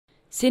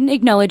SYN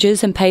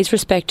acknowledges and pays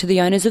respect to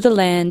the owners of the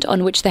land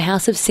on which the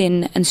House of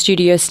SYN and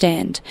studio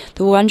stand,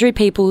 the Wurundjeri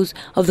peoples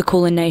of the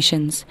Kulin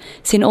Nations.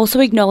 SYN also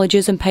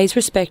acknowledges and pays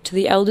respect to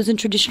the elders and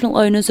traditional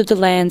owners of the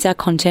lands our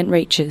content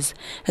reaches,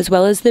 as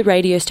well as the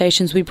radio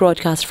stations we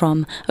broadcast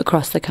from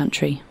across the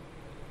country.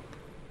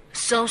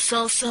 So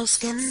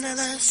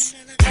scandalous.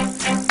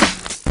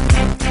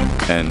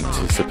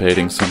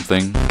 Anticipating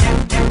something?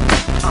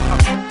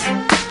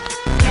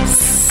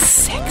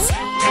 Sexy.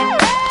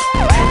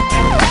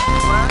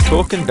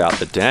 Talking about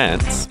the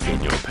dance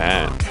in your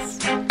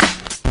pants.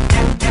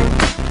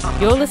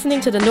 You're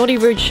listening to The Naughty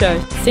Rude Show,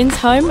 SYN's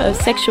home of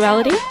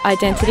sexuality,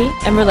 identity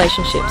and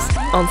relationships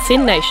on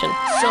SYN Nation.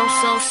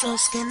 So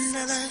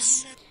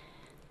scandalous.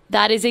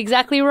 That is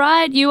exactly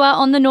right. You are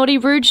on the Naughty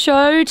Rude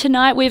Show.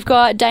 Tonight we've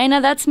got Dana,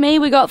 that's me,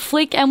 we got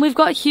Flick and we've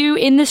got Hugh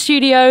in the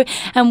studio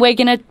and we're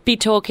going to be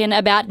talking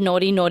about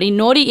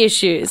naughty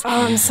issues.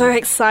 Oh, I'm so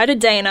excited,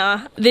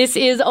 Dana. This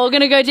is all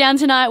going to go down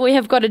tonight. We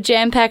have got a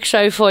jam-packed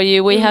show for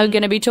you. We are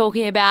going to be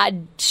talking about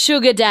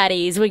sugar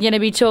daddies. We're going to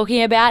be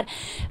talking about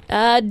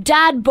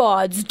dad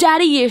bods,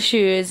 daddy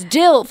issues,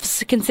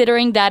 DILFs,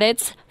 considering that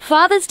it's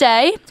Father's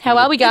Day. How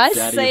are we, guys?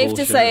 Safe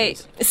to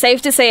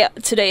say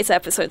today's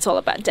episode's all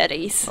about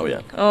daddies. Oh, yeah.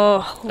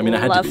 Oh, I mean,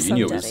 it had to be. You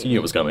knew daddy.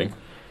 it was coming.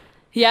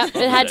 Yeah,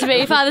 it had to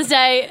be Father's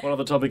Day. What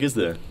other topic is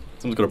there?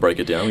 Someone's got to break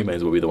it down. We may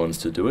as well be the ones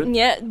to do it.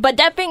 Yeah, but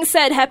that being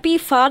said, happy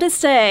Father's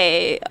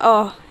Day.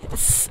 Oh,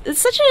 it's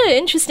such an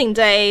interesting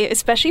day,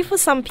 especially for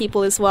some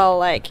people as well.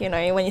 Like, you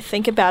know, when you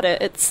think about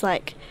it, it's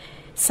like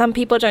some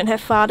people don't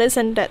have fathers,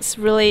 and that's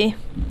really,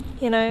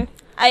 you know,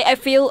 I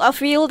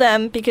feel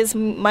them because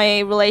my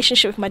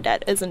relationship with my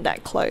dad isn't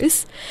that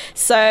close.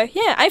 So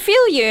yeah, I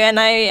feel you and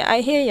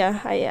I hear you.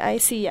 I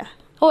see you.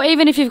 Or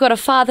even if you've got a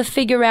father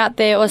figure out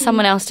there or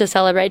someone else to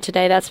celebrate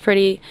today, that's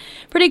pretty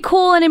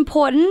cool and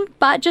important.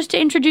 But just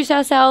to introduce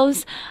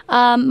ourselves,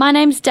 my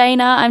name's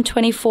Dana. I'm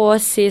 24,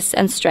 cis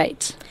and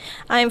straight.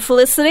 I'm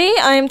Felicity.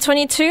 I'm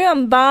 22.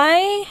 I'm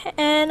bi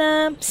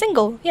and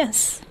single.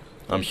 Yes.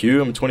 I'm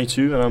Hugh. I'm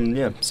 22 and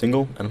I'm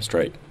single and I'm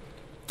straight.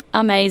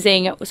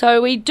 Amazing.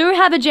 So we do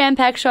have a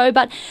jam-packed show,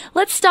 but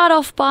let's start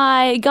off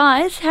by,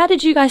 guys, how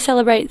did you guys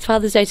celebrate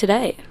Father's Day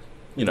today?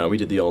 You know, we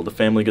did the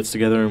family gets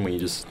together and we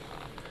didn't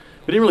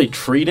really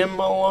treat him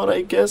a lot,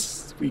 I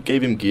guess. We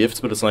gave him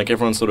gifts, but it's like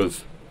everyone sort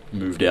of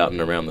moved out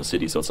and around the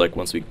city, so it's like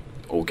once we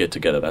all get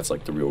together, that's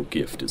like the real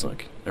gift, is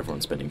like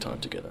everyone spending time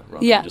together.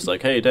 Rather than just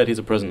like, hey, Dad, here's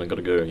a present, I've got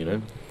to go, you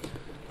know?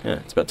 Yeah,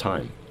 it's about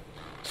time.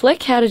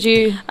 Flick, how did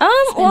you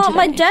well, today?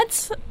 My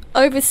dad's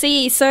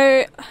overseas,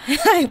 so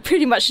I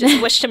pretty much just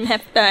wished him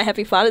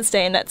happy Father's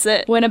Day and that's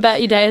it. Went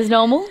about your day as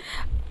normal?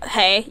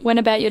 Hey. Went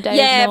about your day as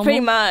normal?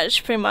 Yeah,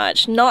 pretty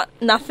much.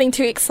 Nothing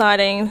too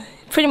exciting.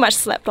 Pretty much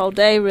slept all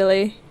day,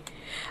 really.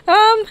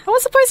 I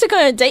was supposed to go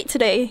on a date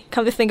today,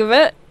 come to think of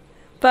it.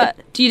 But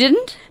you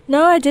didn't?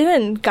 No, I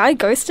didn't. Guy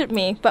ghosted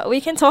me, but we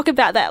can talk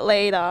about that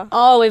later.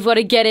 Oh, we've got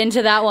to get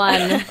into that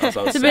one.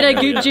 It's a bit of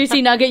good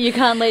juicy nugget you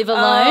can't leave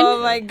alone.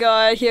 Oh my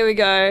god, here we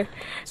go.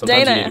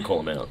 Sometimes Dana. you need to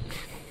call them out.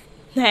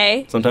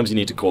 Hey. Sometimes you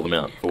need to call them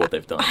out for what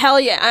they've done. Hell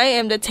yeah, I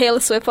am the Taylor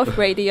Swift of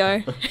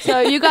radio. So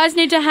you guys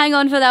need to hang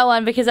on for that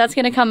one because that's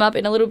going to come up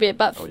in a little bit.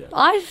 But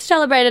I've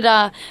celebrated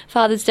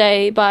Father's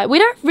Day we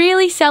don't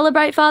really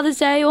celebrate Father's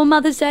Day or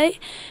Mother's Day,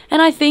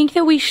 and I think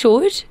that we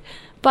should.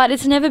 But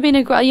it's never been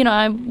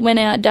I went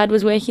out, Dad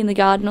was working in the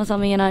garden or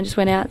something, and I just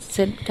went out,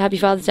 said Happy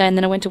Father's Day, and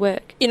then I went to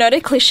work. You know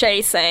the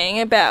cliche saying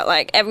about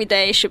like every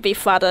day should be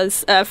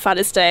Father's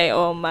Day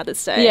or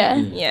Mother's Day? Yeah.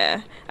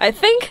 Yeah. I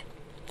think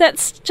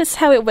that's just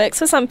how it works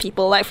for some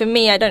people. Like for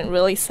me, I don't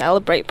really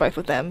celebrate both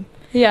of them.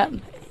 Yeah.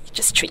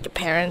 Just treat your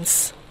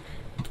parents.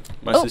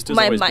 My sister's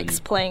my always mic's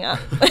been... playing up.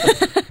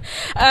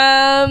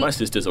 My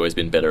sister's always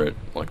been better at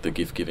like the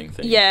gift giving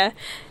thing. Yeah.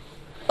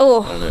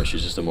 Oh. I don't know,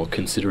 she's just a more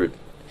considerate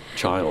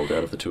child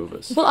out of the two of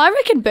us. Well, I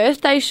reckon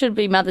birthday should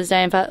be Mother's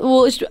Day.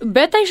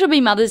 Birthday should be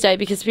Mother's Day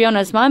because, to be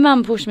honest, my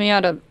mum pushed me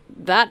out of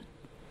that,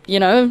 you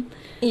know.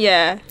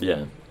 Yeah.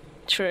 Yeah.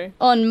 True.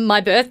 On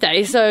my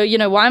birthday. So, you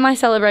know, why am I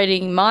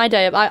celebrating my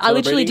day? I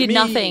literally did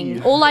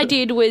nothing. All I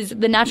did was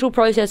the natural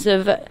process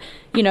of,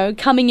 you know,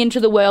 coming into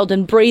the world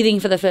and breathing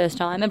for the first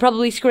time and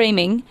probably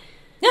screaming.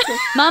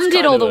 Mum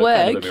did all the work.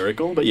 Kind of a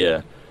miracle, but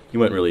yeah. You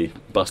weren't really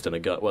busting a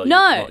gut. Well, no.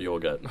 Not your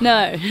gut.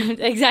 No,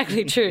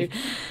 exactly true.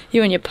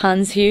 You and your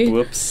puns, Hugh.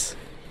 Whoops.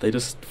 They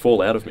just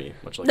fall out of me,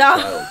 much like a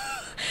child.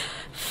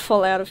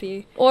 Fall out of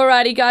you.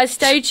 Alrighty, guys,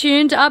 stay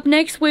tuned. Up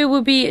next, we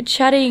will be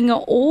chatting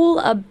all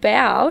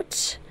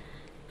about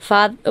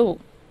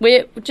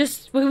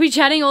we'll be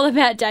chatting all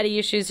about daddy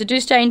issues, so do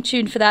stay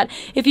tuned for that.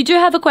 If you do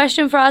have a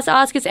question for us,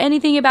 ask us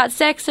anything about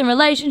sex and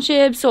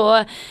relationships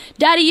or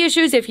daddy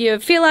issues. If you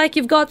feel like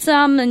you've got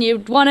some and you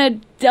want a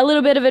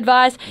little bit of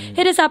advice,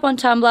 hit us up on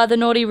Tumblr,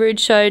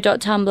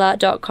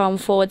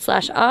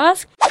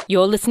 thenaughtyrude.tumblr.com/ask.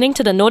 You're listening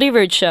to The Naughty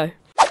Rude Show.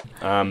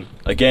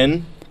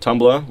 Again,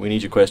 Tumblr, we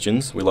need your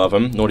questions. We love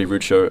them.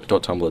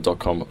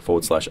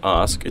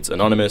 naughtyrudeshow.tumblr.com/ask. It's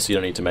anonymous. You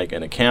don't need to make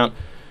an account.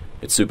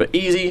 It's super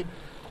easy.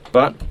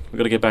 But we've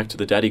got to get back to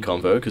the daddy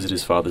convo because it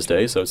is Father's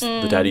Day, so it's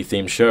the daddy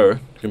themed show.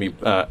 We're going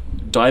to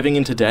be diving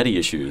into daddy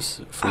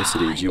issues.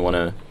 Felicity, do you want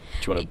to?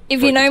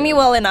 If you know me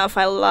well enough,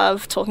 I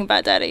love talking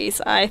about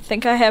daddies. I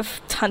think I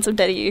have tons of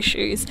daddy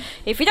issues.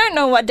 If you don't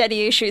know what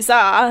daddy issues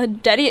are,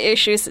 daddy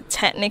issues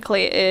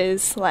technically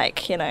is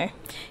like, you know,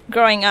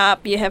 growing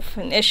up, you have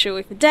an issue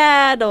with your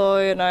dad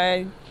or, you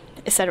know,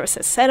 etc.,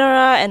 etc.,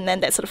 and then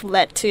that sort of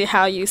led to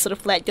how you sort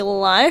of led your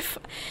life,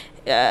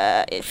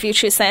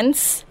 future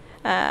tense.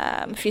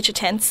 So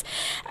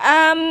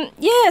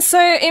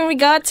in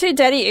regard to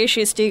daddy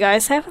issues, do you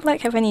guys have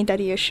any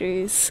daddy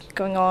issues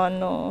going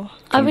on, or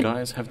Some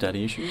guys have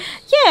daddy issues?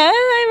 yeah,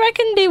 I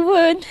reckon they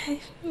would.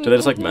 Do they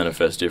just like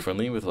manifest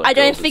differently with like I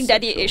don't girls think with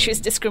daddy sexual- issues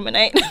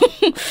discriminate.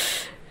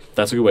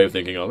 That's a good way of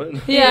thinking of it.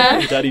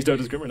 Yeah. Daddies don't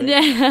discriminate.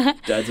 Yeah.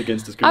 Dad's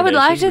against discrimination. I would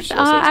like to. which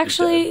also is a good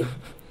Actually, dad.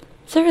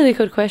 it's a really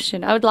good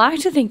question. I would like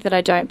to think that I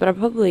don't, but I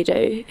probably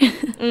do.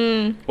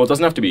 Well, it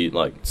doesn't have to be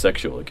like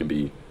sexual. It can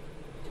be,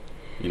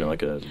 you know,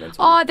 like a mental.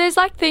 Oh, there's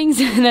like things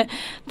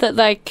that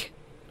like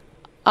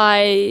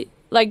I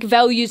like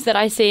values that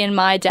I see in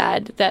my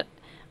dad that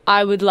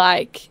I would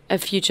like a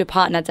future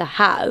partner to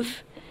have.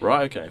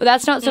 Right. Okay. But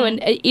that's not so an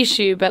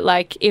issue. But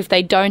like if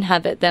they don't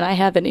have it, then I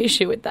have an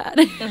issue with that.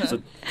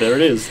 So there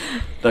it is.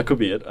 That could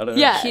be it. I don't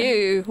know. Yeah.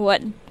 Q,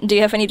 what do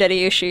you have any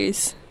daddy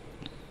issues?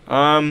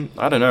 I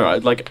don't know.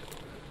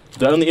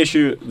 The only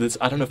issue that's,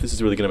 I don't know if this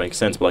is really going to make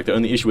sense, but like the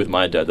only issue with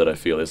my dad that I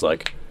feel is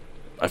like,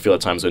 I feel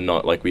at times we're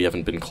not, like we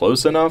haven't been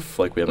close enough.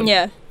 Like we haven't.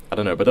 Yeah. I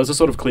don't know, but those are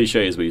sort of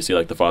cliches where you see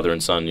like the father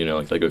and son, you know,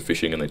 like they go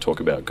fishing and they talk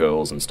about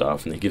girls and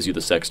stuff, and he gives you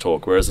the sex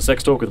talk. Whereas the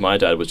sex talk with my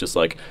dad was just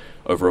like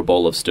over a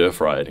bowl of stir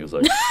fry, and he was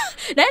like,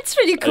 That's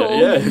pretty cool.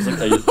 yeah, he's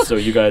like, so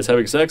you guys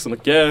having sex? I'm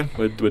like, yeah,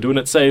 we're doing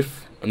it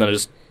safe. And then I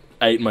just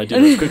ate my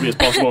dinner as quickly as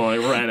possible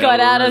and I ran Got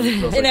out out of the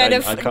room. I was You know,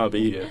 like, the I can't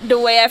be here. The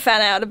way I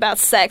found out about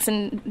sex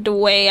and the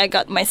way I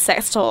got my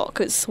sex talk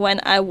was when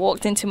I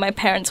walked into my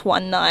parents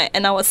one night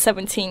and I was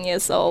 17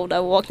 years old.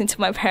 I walked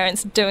into my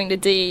parents doing the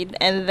deed,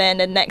 and then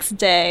the next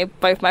day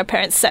both my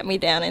parents sat me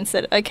down and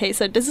said, okay,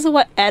 so this is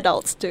what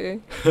adults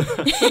do. And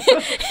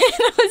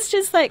I was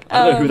just like,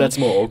 I don't know who that's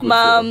more awkward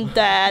Mum, for.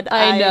 Dad,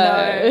 I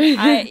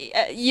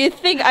know. you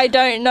think I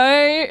don't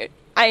know?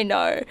 I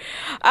know.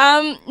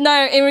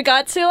 No, in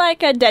regard to like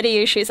daddy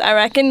issues, I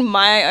reckon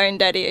my own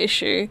daddy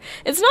issue,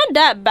 it's not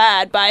that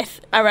bad, but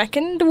I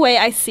reckon the way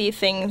I see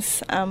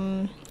things,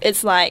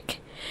 it's like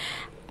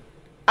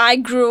I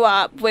grew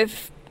up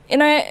with, you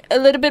know, a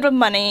little bit of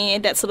money,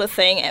 that sort of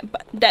thing.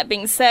 But that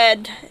being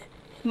said,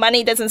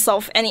 money doesn't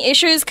solve any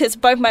issues because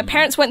both my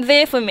parents weren't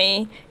there for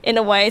me in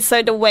a way.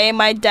 So the way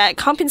my dad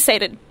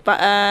compensated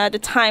the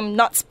time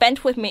not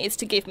spent with me is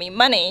to give me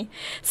money.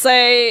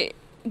 So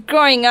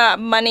growing up,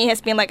 money has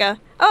been like Like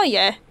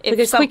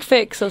a quick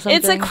fix or something.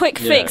 It's a quick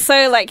Yeah. fix.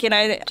 So like, you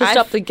know, to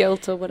stop the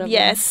guilt or whatever.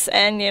 yes,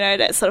 and you know,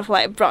 that sort of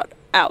like brought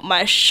out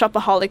my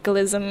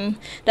shopaholicism,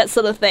 that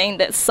sort of thing,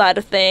 that side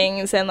of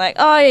things, and like,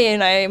 oh, you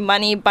know,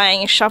 money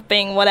buying,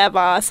 shopping,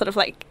 whatever, sort of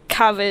like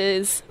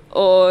covers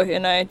or, you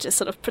know, just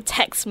sort of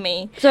protects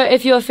me. So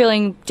if you're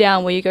feeling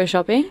down, will you go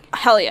shopping?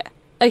 Hell yeah.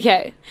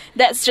 Okay.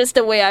 That's just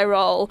the way I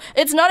roll.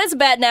 It's not as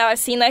bad now. I've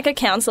seen like a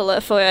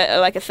counselor for it, or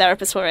like a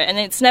therapist for it, and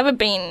it's never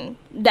been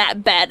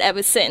that bad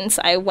ever since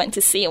I went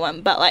to see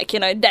one. But like, you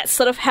know, that's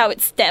sort of how it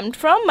stemmed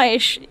from, my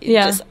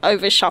just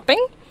over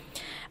shopping.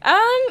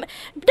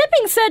 That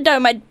being said, though,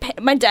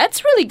 my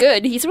dad's really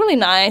good. He's really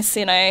nice,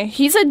 you know.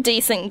 He's a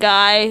decent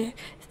guy.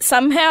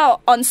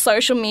 Somehow on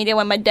social media,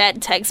 when my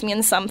dad tags me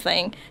in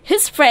something,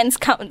 his friends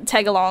come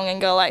tag along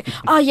and go like,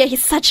 oh yeah,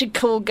 he's such a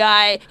cool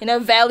guy, you know,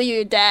 value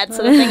your dad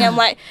sort of thing. I'm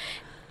like,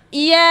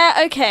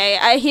 yeah, okay,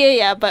 I hear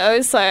ya, but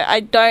also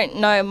I don't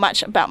know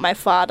much about my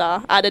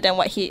father other than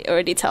what he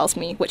already tells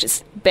me, which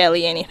is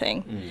barely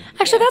anything.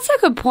 Actually, that's a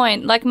good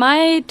point. Like,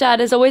 my dad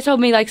has always told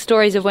me, like,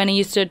 stories of when he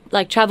used to,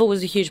 like, travel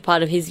was a huge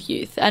part of his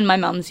youth and my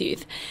mum's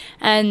youth.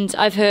 And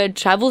I've heard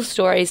travel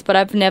stories, but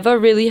I've never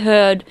really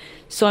heard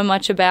so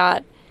much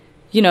about,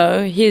 you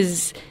know,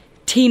 his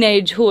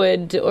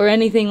teenagehood or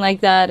anything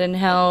like that, and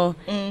how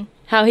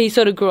he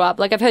sort of grew up.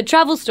 Like, I've heard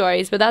travel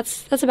stories, but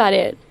that's about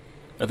it.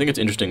 I think it's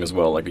interesting as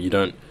well, like you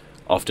don't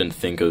often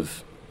think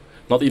of,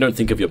 not that you don't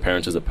think of your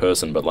parents as a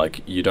person, but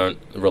like you don't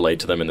relate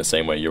to them in the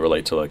same way you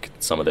relate to like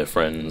some of their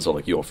friends or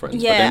like your friends.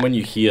 But Yeah. then when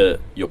you hear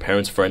your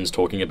parents' friends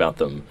talking about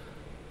them,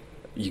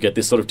 you get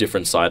this sort of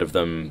different side of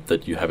them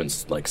that you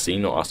haven't like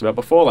seen or asked about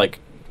before. Like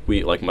me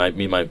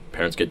and my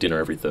parents get dinner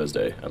every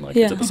Thursday, and like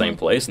it's at the same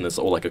place, and there's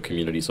all like a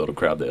community sort of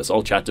crowd there. So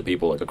I'll chat to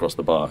people like across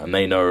the bar, and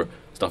they know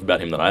stuff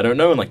about him that I don't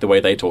know, and like the way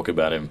they talk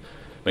about him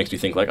makes me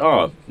think like,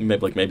 oh,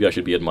 maybe I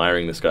should be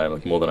admiring this guy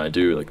like more than I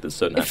do. Like there's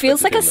certain It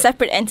feels aspects like of a him that-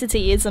 separate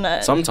entity, isn't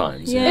it?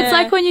 Sometimes, Yeah. It's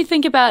like when you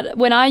think about,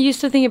 when I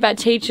used to think about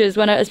teachers,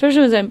 especially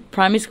when I was in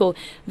primary school,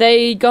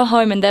 they go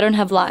home and they don't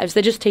have lives,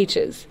 they're just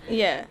teachers.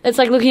 Yeah. It's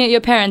like looking at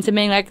your parents and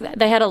being like,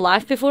 they had a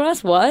life before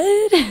us? What?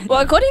 Well,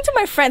 according to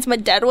my friends, my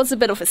dad was a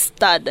bit of a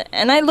stud.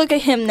 And I look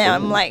at him now,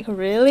 I'm like,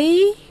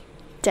 really?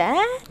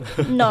 Dad?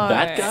 No.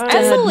 That guy?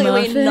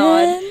 Absolutely Dad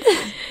not.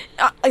 muffin?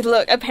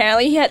 look,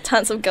 apparently he had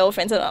tons of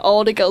girlfriends and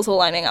all the girls were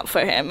lining up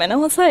for him. And I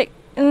was like,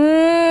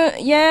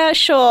 yeah,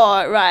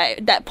 sure,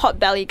 right. That pot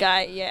belly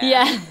guy, yeah.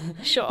 Yeah.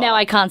 Sure. Now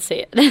I can't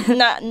see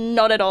it.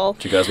 Not at all.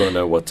 Do you guys want to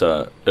know what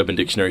Urban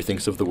Dictionary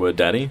thinks of the word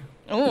daddy?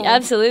 Ooh.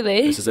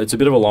 Absolutely. It's a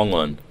bit of a long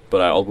one,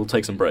 but we'll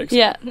take some breaks.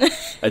 Yeah.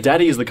 A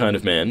daddy is the kind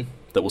of man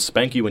that will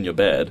spank you when you're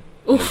bad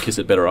and then kiss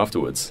it better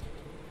afterwards.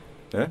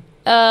 Yeah?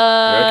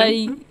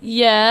 reckon?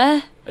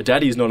 Yeah. A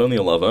daddy is not only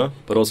a lover,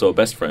 but also a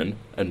best friend,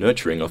 a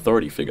nurturing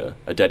authority figure.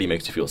 A daddy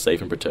makes you feel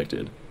safe and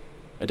protected.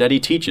 A daddy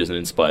teaches and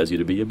inspires you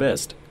to be your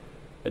best.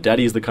 A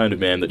daddy is the kind of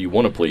man that you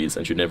want to please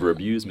and should never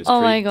abuse, mistreat,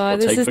 Oh my or god,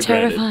 take this is for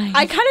granted. terrifying.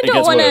 I kind It of don't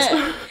gets want worse.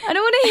 to... I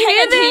don't want to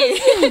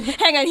hear this.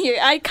 Hang on here.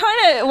 I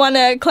kind of want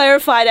to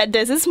clarify that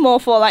this is more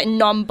for like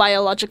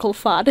non-biological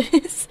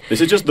fathers.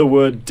 This is just the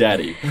word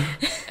daddy.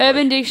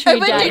 Urban Dictionary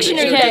Urban daddy.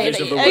 Dictionary Okay.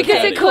 daddy. Because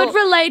Daddy. it could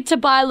relate to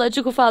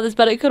biological fathers,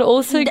 but it could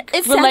also It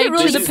relate sounded to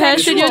really the This is-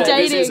 person you're sexual.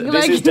 dating.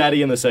 This is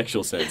daddy in the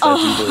sexual sense. I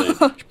do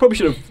believe. You probably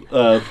should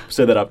have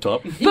said that up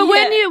top. But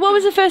what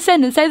was the first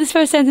sentence? Say this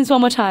first sentence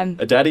one more time.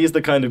 A daddy is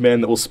the kind of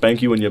man that will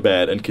spank you when you're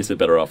bad and kiss it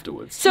better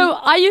afterwards. So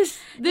I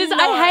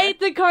hate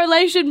the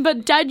correlation,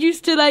 but Dad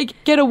used to like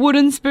get a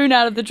wooden spoon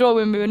out of the drawer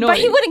when we were naughty. But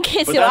he wouldn't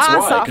kiss But your that's ass why,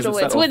 'cause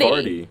afterwards, it's that would he?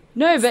 authority.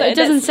 No, but So it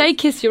doesn't that's- say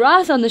kiss your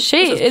ass on the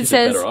sheet. It Kiss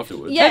says better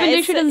afterwards. Yeah, Urban it's-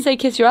 Dictionary doesn't say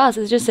kiss your ass.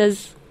 It just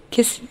says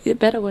kiss it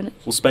better when it.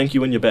 We'll spank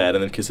you when you're bad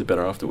and then kiss it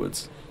better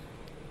afterwards.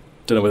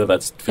 Don't know whether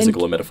that's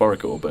physical or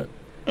metaphorical, but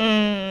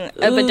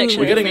Urban Dictionary.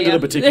 we're getting for into you.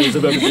 the particulars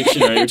of Urban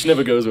Dictionary, which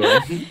never goes away.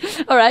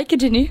 All right,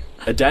 continue.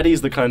 A daddy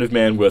is the kind of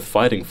man worth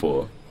fighting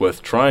for,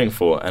 worth trying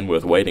for, and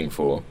worth waiting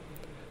for.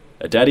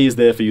 A daddy is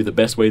there for you the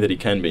best way that he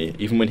can be,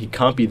 even when he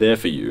can't be there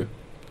for you.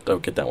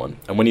 Don't get that one.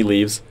 And when he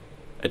leaves,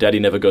 a daddy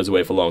never goes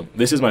away for long.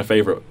 This is my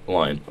favourite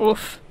line.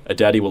 Oof. A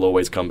daddy will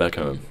always come back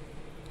home.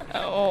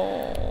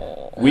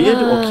 Oh. Weird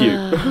or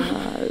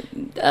cute?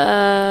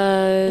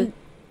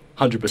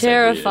 100%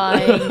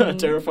 Terrifying. Weird.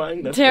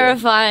 Terrifying? That's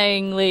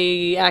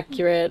Terrifyingly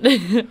accurate.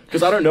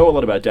 Because I don't know a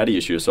lot about daddy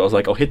issues, so I was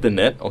like, I'll hit the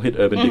net, I'll hit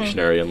Urban Mm-hmm.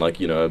 Dictionary and like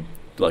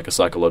a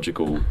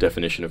psychological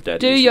definition of daddy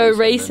Do issues. your and then-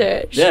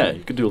 research. Yeah,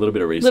 you could do a little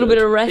bit of research. Little bit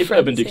of If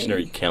Urban referencing.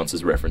 Dictionary counts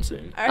as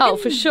referencing. I Oh, reckon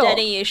for sure.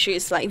 Daddy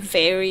issues like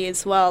vary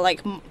as well.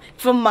 Like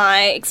from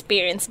my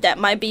experience, that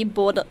might be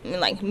border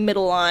like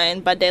middle line,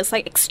 but there's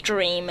like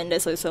extreme, and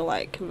there's also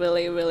like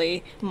really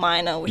really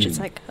minor, which is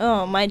like,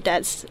 oh, my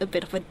dad's a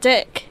bit of a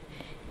dick,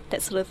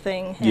 that sort of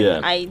thing. And Yeah.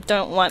 I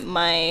don't want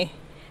my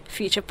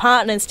future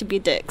partners to be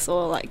dicks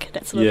or like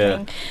that sort Yeah.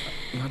 of thing.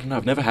 I don't know,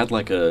 I've never had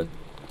like a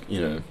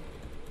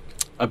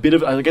bit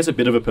of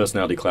a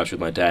personality clash with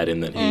my dad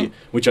in that he,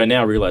 which I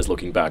now realize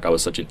looking back, I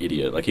was such an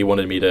idiot. Like he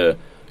wanted me to,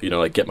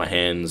 like get my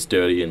hands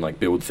dirty and like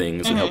build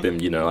things and help him,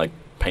 like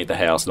paint the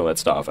house and all that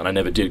stuff. And I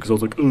never did because I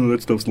was like, oh,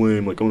 that stuff's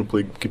lame. Like I want to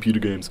play computer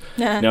games.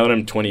 Yeah. Now that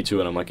I'm 22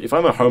 and I'm like, if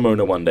I'm a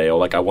homeowner one day or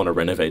like I want to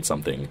renovate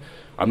something,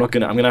 I'm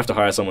gonna have to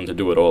hire someone to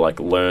do it or like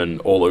learn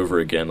all over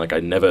again. Like I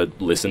never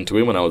listened to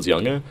him when I was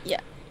younger. Yeah.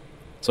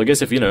 So I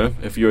guess if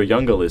you're a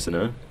younger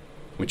listener,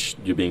 which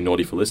you're being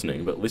naughty for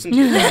listening, but listen to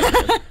your dad.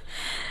 Man.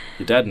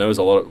 Your dad knows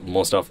a lot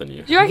more stuff than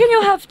you. Do you reckon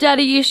you'll have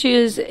daddy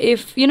issues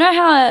if you know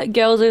how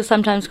girls are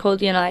sometimes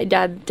called, like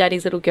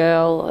daddy's little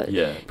girl, or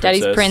Yeah,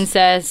 daddy's princess.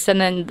 princess, and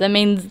then that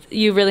means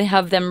you really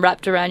have them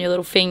wrapped around your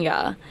little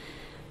finger.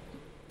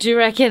 Do you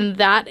reckon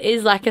that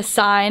is like a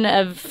sign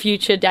of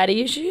future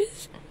daddy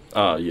issues?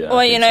 Oh, yeah. Well,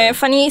 I think so.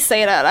 funny you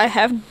say that. I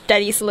have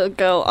Daddy's little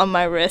girl on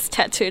my wrist,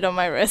 tattooed on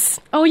my wrist.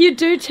 Oh, you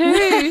do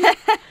too.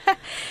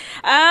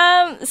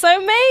 So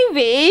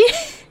maybe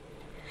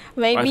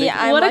think-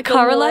 I'm What a like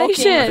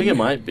correlation. I think it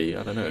might be.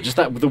 I don't know. Just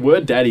that the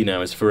word daddy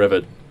now is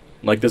forever.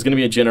 Like, there's going to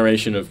be a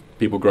generation of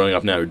people growing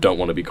up now who don't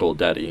want to be called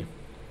daddy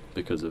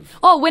because of.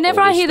 Oh, whenever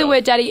all I this hear the stuff.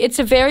 word daddy, it's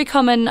a very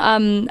common.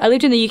 I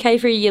lived in the UK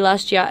for a year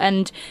last year,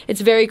 and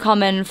it's very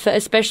common for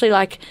especially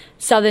like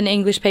Southern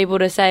English people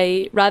to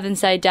say, rather than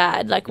say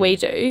dad like we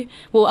do.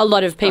 Well, a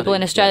lot of people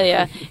in Daddy,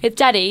 Australia, it's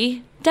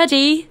daddy,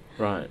 daddy.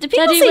 Right. Do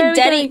people Daddy, where are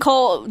say we daddy going?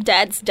 call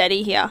dads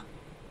daddy here?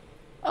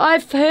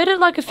 I've heard it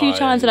like a few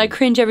times, and I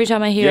cringe every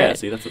time I hear Yeah, it.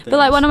 see, that's the thing. But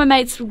like one of my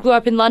mates grew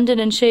up in London,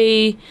 and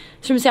she's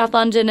from South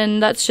London,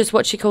 and that's just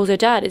what she calls her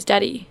dad is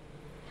daddy.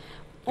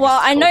 Well,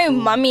 I know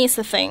cultural. mummy's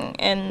a thing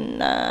in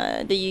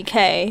the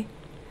UK.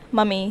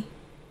 Mummy.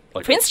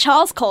 Like, Prince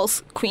Charles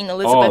calls Queen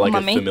Elizabeth like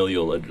mummy. a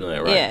familial,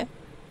 right? Yeah.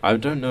 I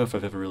don't know if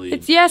I've ever really.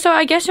 It's yeah. So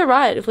I guess you're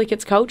right. If like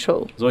it's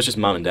cultural. It's always just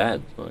mum and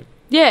dad. Like,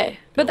 Yeah,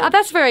 but Yeah.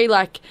 that's very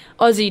like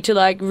Aussie to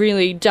like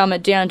really dumb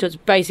it down to its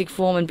basic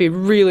form and be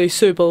really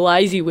super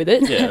lazy with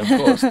it. yeah, of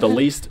course. The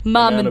least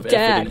Mum amount and of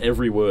dad. effort in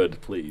every word,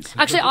 please.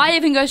 Actually, I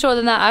even go shorter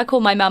than that. I call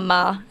my mum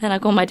Ma, and I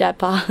call my dad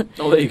Pa.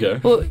 Oh, there you go.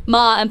 Well,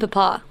 Ma and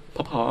Papa.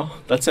 Papa.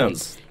 That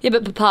sounds. Yeah,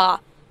 but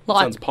Papa,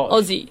 like Sounds posh.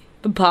 Aussie,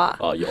 Papa.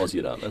 Oh, you Aussie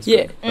it up. That's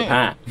Yeah. good.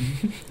 Papa.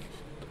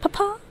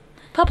 Papa.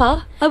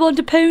 Papa, I want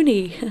a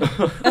pony.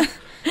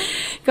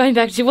 Going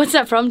back to what's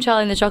that from?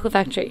 Charlie and the Chocolate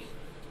Factory.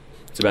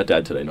 It's about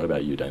dad today, not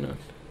about you, Dana.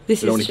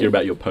 This We don't want is to hear true.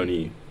 about your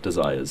pony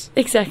desires.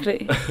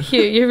 Exactly.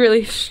 Hugh, you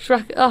really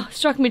struck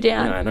me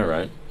down. Yeah, I know,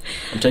 right?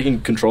 I'm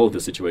taking control of the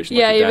situation.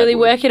 Yeah, like your you're dad really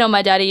would. working on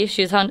my daddy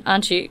issues,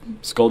 aren't you?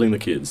 Scolding the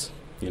kids,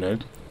 you know?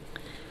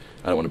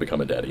 I don't want to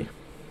become a daddy.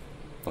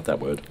 Not that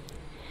word.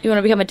 You want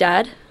to become a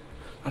dad?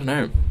 I don't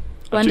know.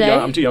 One day?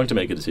 I'm too young to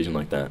make a decision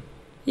like that.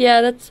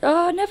 Yeah, that's...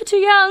 Oh, never too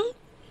young.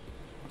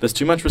 There's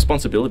too much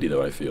responsibility,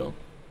 though, I feel.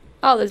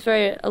 Oh, there's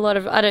a lot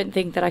of... I don't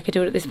think that I could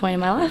do it at this point in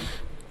my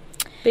life.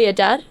 Be a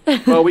dad.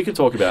 Well, we can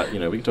talk about,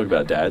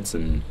 dads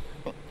and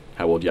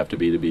how old you have to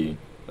be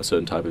a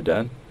certain type of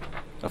dad.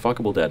 A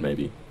fuckable dad,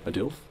 maybe. A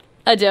DILF.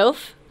 A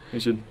DILF. We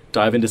should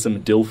dive into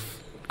some DILF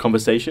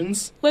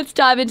conversations. Let's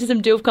dive into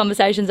some DILF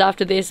conversations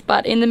after this,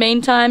 but in the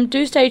meantime,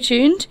 do stay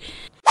tuned.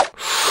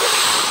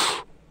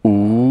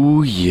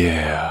 Ooh,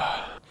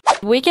 yeah.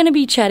 We're going to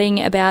be chatting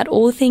about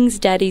all things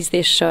daddies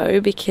this show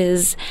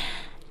because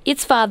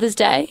it's Father's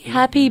Day.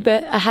 Happy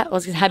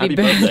Happy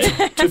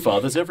birthday to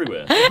fathers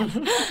everywhere.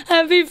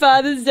 Happy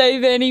Father's Day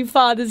for any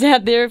fathers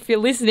out there if you're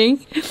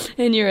listening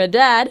and you're a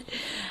dad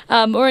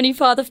or any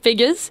father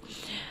figures.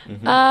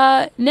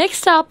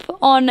 Next up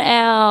on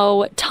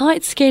our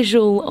tight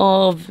schedule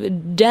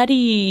of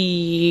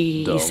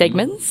daddy Dumb.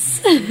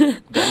 segments,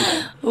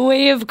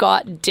 we have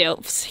got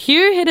DILFs.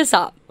 Hugh, hit us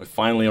up. We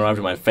finally arrived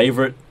at my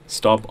favourite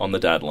stop on the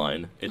dad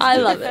line. It's I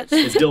DILF. love it.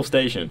 It's DILF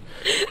Station.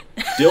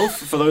 DILF,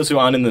 for those who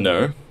aren't in the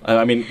know,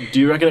 I mean, do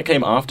you reckon it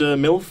came after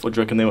MILF, or do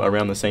you reckon they were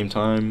around the same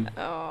time?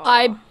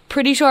 I'm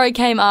pretty sure it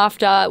came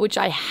after, which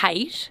I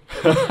hate.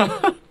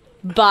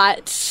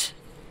 But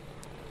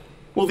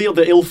Well, the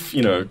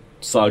ILF,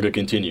 saga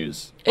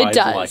continues. It I'd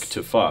does. like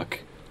to fuck.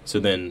 So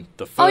then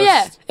the first... oh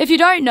yeah, if you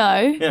don't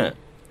know, Yeah.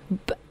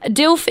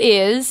 DILF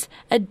is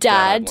a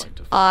dad like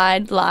to fuck.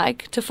 I'd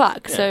like to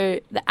fuck. Yeah. So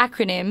the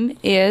acronym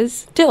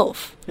is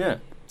DILF. Yeah.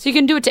 So you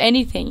can do it to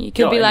anything. You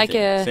could No, be like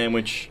anything. a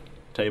Sandwich,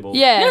 table...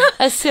 yeah,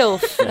 a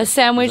SILF, a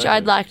sandwich exactly.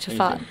 I'd like to Anything.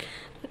 fuck.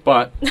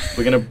 But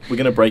we're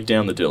gonna break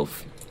down the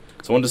DILF.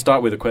 So I wanted to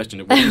start with a question.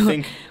 What do you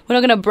think... We're not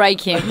going to break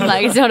him.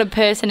 Like, it's not a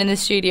person in the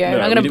studio. No, We're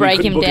not going to we break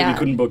couldn't him book down. We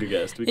couldn't book a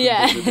guest. We couldn't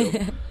Yeah. book the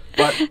DILF.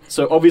 But,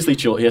 so obviously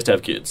he has to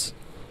have kids.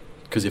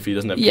 Because if he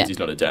doesn't have kids, Yeah. he's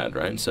not a dad,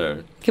 right?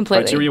 So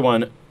Completely. criteria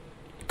 1,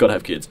 gotta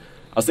have kids.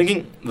 I was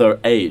thinking their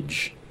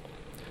age.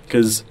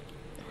 Because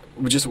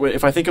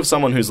if I think of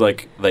someone who's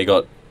like, they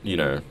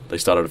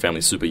started a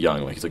family super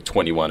young, like he's like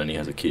 21 and he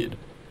has a kid.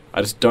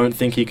 I just don't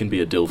think he can be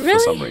a DILF for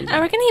some Really? reason. I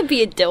reckon he'd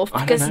be a DILF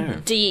I don't because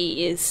know.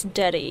 D is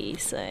daddy,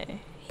 so...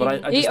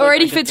 But I He just,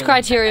 already I fits don't-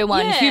 criteria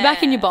 1. Yeah. Hugh,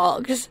 back in your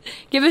box.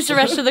 Give us the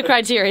rest of the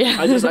criteria.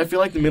 I feel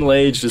like the middle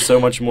age there's so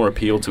much more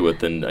appeal to it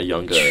than a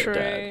younger True.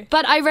 dad.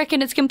 But I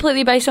reckon it's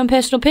completely based on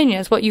personal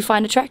opinion. It's what you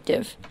find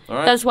attractive. All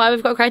right. That's why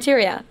we've got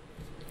criteria.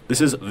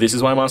 This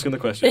is why I'm asking the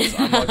questions.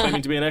 I'm not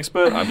claiming to be an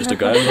expert. I'm just a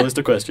guy with a list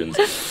of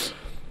questions.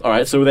 All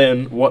right. So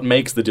then, what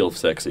makes the DILF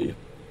sexy?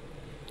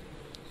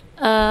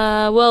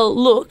 Well,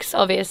 looks,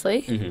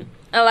 obviously. Mm-hmm.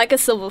 I like a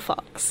silver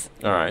fox.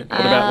 All right. What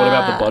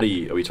about the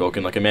body? Are we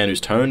talking like a man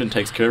who's toned and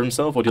takes care of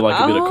himself, or do you like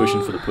a bit of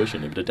cushion for the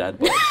pushing, a bit of dad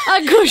bod?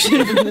 A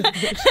cushion.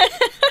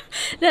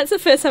 That's the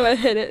first time I've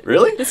heard it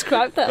Really?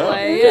 described that Oh.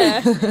 way,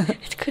 yeah.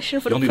 It's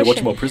cushion for You'll the need to watch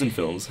cushion. more prison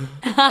films.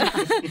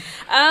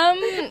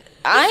 I'm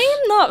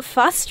not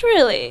fussed,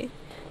 really.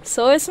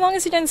 So as long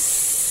as you don't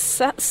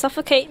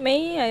suffocate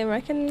me, I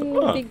reckon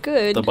it'll be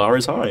good. The bar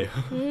is high.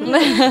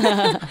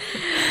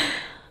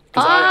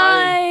 'Cause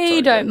I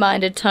sorry, don't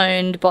mind a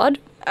toned bod.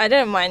 I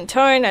don't mind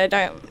tone, I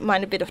don't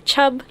mind a bit of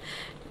chub.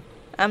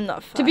 I'm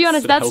not fussed. To be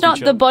honest, Bit of that's healthy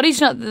not the chub. body's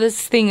not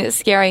this thing that's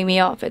scaring me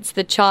off. It's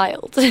the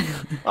child.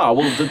 Oh,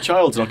 well, the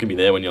child's not going to be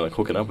there when you're like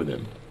hooking up with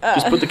him.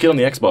 Just put the kid on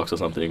the Xbox or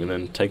something and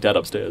then take dad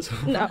upstairs.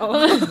 No.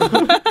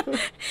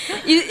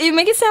 you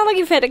make it sound like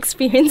you've had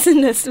experience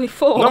in this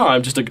before. No,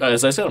 I'm just,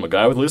 as I said, I'm a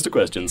guy with a list of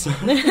questions. All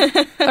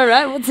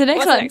right, what's the next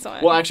What's one? the next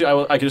one? Well,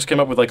 actually, I just came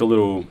up with like a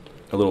little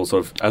sort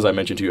of, as I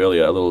mentioned to you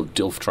earlier, a little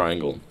DILF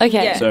triangle.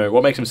 Okay. Yeah. So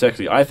what makes him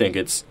sexy? I think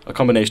it's a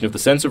combination of the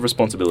sense of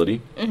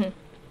responsibility,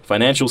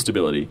 financial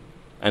stability,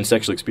 and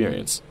sexual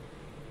experience.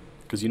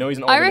 Because he's an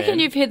older I reckon man.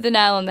 you've hit the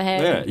nail on the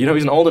head. Yeah,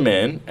 he's an older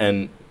man,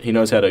 and he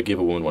knows how to give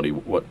a woman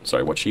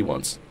what she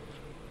wants.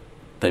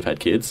 They've had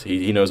kids.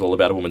 He knows all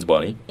about a woman's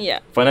body. Yeah.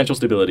 Financial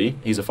stability.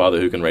 He's a father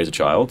who can raise a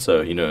child,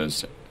 so he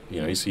knows.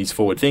 He's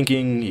forward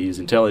thinking. He's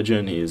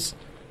intelligent. He's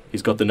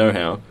got the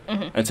know-how,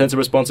 and sense of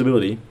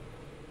responsibility.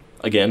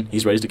 Again,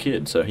 he's raised a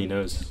kid, so he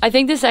knows. I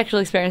think the sexual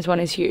experience one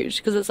is huge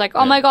because it's like,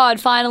 oh my god,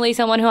 finally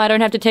someone who I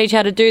don't have to teach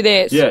how to do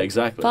this. Yeah,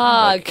 exactly. Fuck.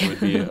 Like, it would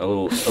be a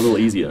little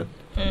easier.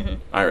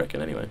 I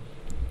reckon, anyway.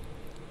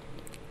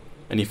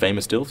 Any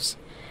famous DILFs?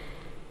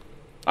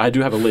 I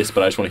do have a list,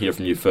 but I just want to hear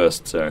from you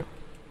first. So,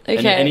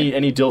 Okay.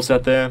 any DILFs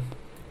out there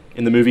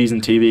in the movies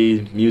and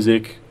TV,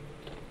 music?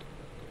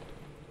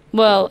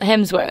 Well,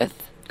 Hemsworth,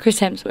 Chris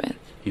Hemsworth.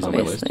 He's on my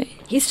list. obviously.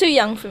 He's too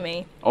young for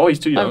me. Oh, he's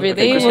too young. Oh really?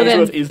 Okay, Chris Well then,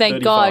 Hemsworth is thank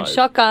 35. God.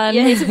 Shotgun.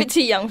 Yeah, he's a bit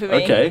too young for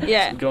me. Okay,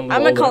 Yeah. so gone a little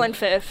I'm a older. Colin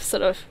Firth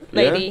sort of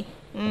lady.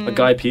 A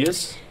Guy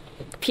Pearce.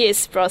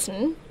 Pierce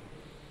Brosnan.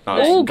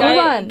 Oh, good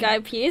one. Guy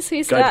Pearce?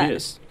 Who's Guy that?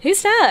 Pearce,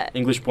 Who's that?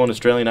 English-born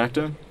Australian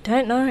actor.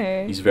 Don't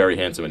know. He's very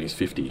handsome and he's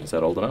 50. Is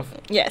that old enough?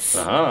 Yes.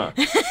 Aha.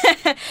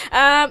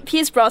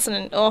 Pierce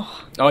Brosnan.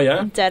 Oh, Oh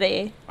yeah.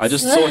 daddy. I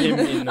just saw him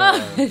in.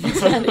 Oh,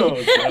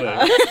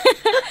 Daddy.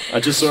 I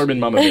just saw him in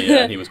Mamma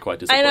Mia, and he was quite I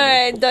disappointing.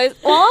 know those.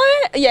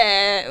 What?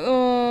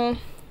 Yeah.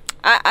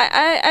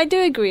 I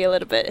do agree a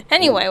little bit.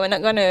 Anyway, we're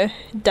not going to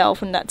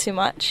delve on that too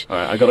much. All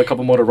right, I got a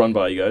couple more to run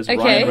by you guys. Okay.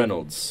 Ryan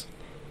Reynolds.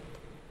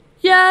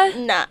 Yeah.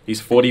 Nah. He's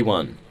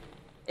 41.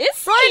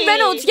 It's Ryan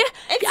Reynolds, yeah,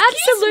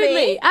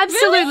 absolutely,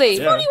 absolutely. He's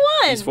 41.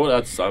 He's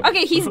 40.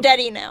 Okay, he's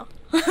daddy now.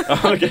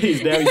 Okay,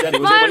 he's daddy. Was that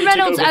when Ryan he took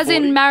Reynolds, over as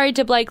in 40? married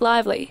to Blake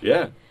Lively.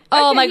 Yeah.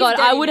 Oh Okay, my he's god, I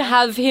daddy would now.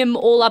 have him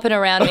all up and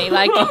around me.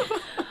 Like,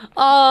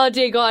 oh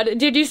dear God,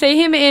 did you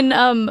see him in?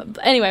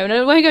 Anyway,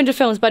 we won't go into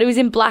films, but he was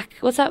in Black.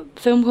 What's that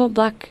film called?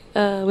 Black.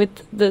 With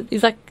the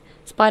he's like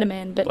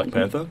Spider-Man, but Black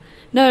Panther.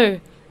 no,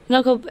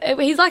 not called.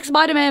 He's like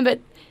Spider-Man, but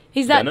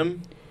he's that.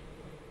 Venom.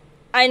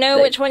 I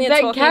know which one you're that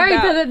talking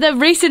character, about. the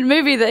recent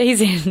movie that he's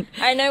in.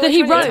 I know that which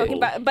he one you're wrote. talking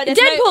about. But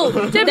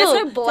Deadpool. there's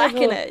no black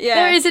in it. Yeah.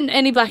 There isn't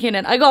any black in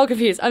it. I got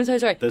confused. I'm so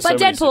sorry. There's but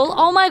so many Deadpool, superheroes.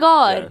 oh my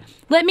god, Yeah.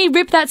 let me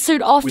rip that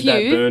suit off With you.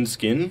 that burned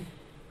skin.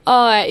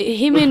 Oh,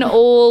 him in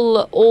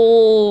all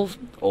All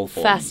forms.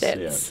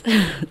 facets.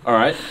 Yeah. All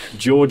right.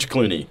 George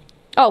Clooney,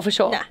 Oh, for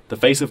sure. Nah. the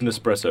face of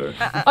Nespresso.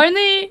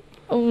 Only.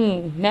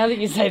 Ooh, now that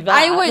you say that,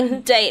 I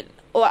would date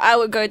or I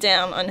would go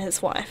down on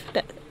his wife.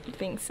 That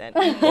being said.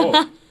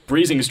 Oh,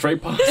 breezing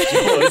straight past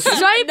George.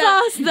 straight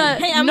past the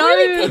Hey, I'm no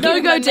really picky no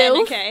with go my men,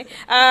 deal. okay.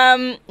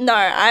 No,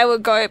 I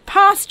would go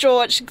past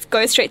George,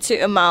 go straight to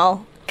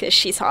Amal because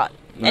she's hot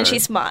No. and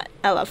she's smart.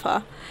 I love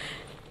her.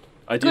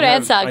 I did Good have-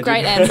 answer. I did-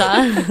 Great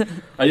answer.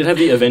 I did have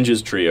the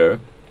Avengers trio,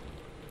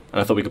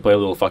 and I thought we could play a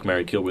little fuck,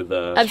 marry, kill with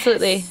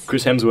Absolutely.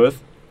 Chris Hemsworth,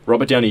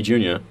 Robert Downey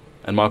Jr.,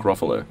 and Mark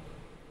Ruffalo.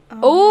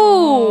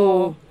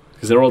 Ooh.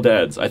 Because they're all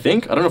dads, I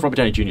think. I don't know if Robert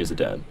Downey Jr. is a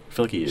dad. I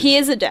feel like he is. He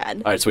is a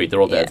dad. All right, sweet.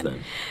 They're all dads Yeah.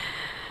 then.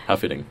 How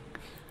fitting.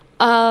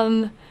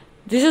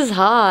 This is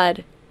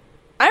hard.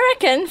 I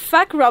reckon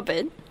fuck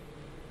Robert,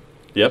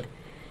 Yep.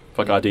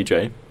 Fuck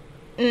RDJ.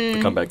 The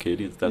comeback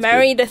kid. That's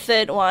marry the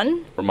third one,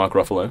 good. Or Mark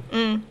Ruffalo.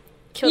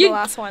 kill You- the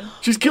last one.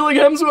 She's killing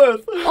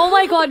Hemsworth! Oh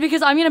my god,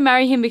 because I'm going to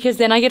marry him because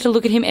then I get to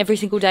look at him every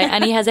single day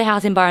and he has a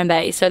house in Byron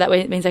Bay, so that way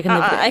it means I can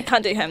live there. I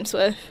can't do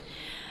Hemsworth.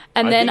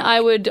 And I then think-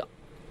 I would.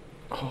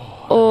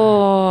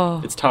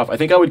 Oh. It's tough. I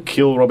think I would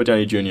kill Robert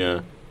Downey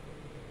Jr.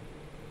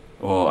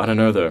 Oh, I don't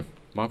know though.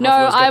 Mark No,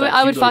 Ruffalo's got that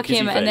I would cute little fuck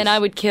him kissy and then face. I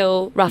would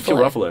kill Ruffalo. Kill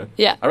Ruffalo.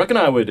 Yeah. I reckon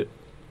I would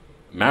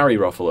marry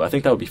Ruffalo. I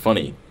think that would be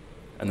funny.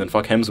 And then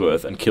fuck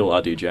Hemsworth and kill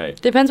RDJ.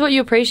 Depends what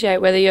you appreciate,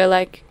 whether you're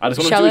like I just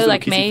want to do shallow his little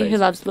like kissy me face. who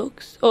loves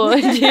looks, or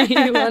do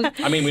you want,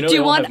 I mean, we know do they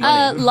you all want have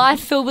a money.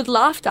 life filled with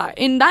laughter?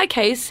 In that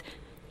case,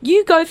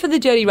 you go for the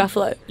dirty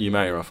Ruffalo. You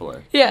marry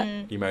Ruffalo.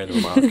 Yeah. You marry the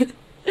Mark.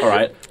 All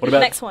right. What about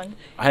Next one.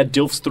 I had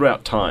DILFs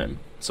throughout time.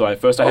 So I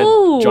had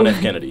Ooh. John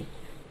F. Kennedy.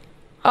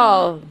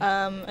 Oh.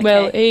 Okay.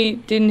 Well, he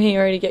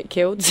already get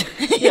killed?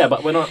 Yeah,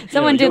 but we're not.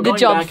 Someone you're did the going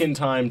job. back in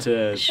time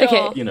to. Sure.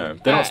 Okay. You know,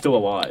 they're not still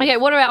alive. Okay,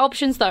 what are our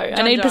options though?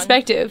 I need John.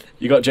 perspective.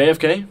 You got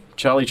JFK,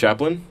 Charlie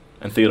Chaplin,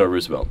 and Theodore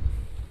Roosevelt.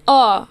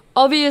 Oh,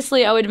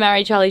 obviously I would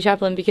marry Charlie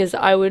Chaplin because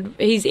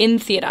he's in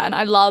theatre and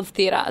I love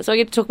theatre. So I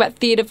get to talk about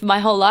theatre for my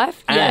whole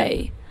life. And-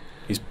 Yay.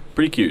 He's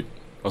pretty cute.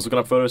 I was looking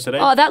up photos today.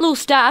 Oh, that little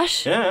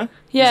stash. Yeah.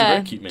 He's a Yeah.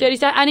 very cute man. Dirty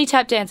stash. And he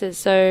tap dances,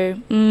 so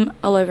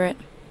all over it.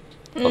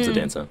 Loves a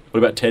dancer. What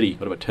about Teddy?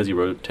 What about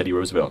Teddy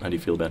Roosevelt? How do you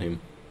feel about him?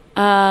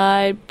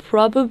 I'd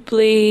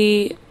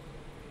probably...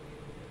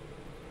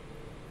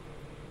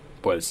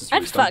 Boy, this is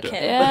really I'd fuck stumped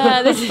him. her.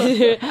 Yeah, this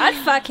is... I'd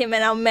fuck him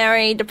and I'll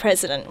marry the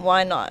president.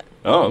 Why not?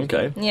 Oh,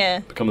 okay. Yeah.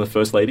 Become the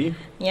first lady.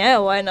 Yeah,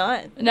 why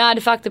not? No,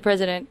 I'd fuck the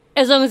president.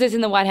 As long as it's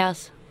in the White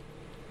House.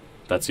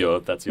 That's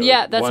your.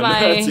 Yeah, that's one,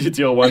 my- it's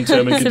your one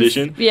term and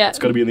condition. Yeah, It's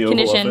got to be in the Oval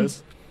condition.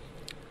 Office.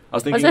 I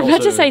was I thinking. was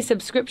about to also- say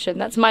subscription.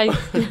 That's my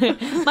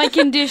my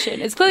condition.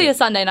 It's clearly a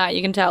Sunday night,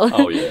 you can tell.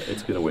 Oh yeah,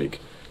 it's been a week.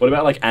 What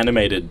about like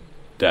animated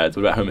dads?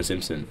 What about Homer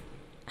Simpson?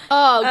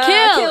 Oh,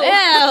 kill!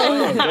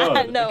 Oh, Ew.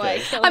 God, No okay.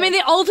 way. I mean,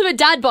 the ultimate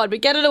dad bod, but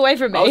get it away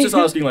from me. I was just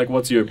asking, like,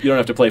 what's your? You don't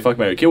have to play fuck,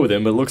 marry, kill with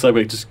him, but it looks like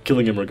we're just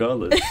killing him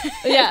regardless.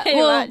 Yeah. Pretty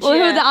Well, much, who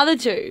yeah. are the other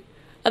two?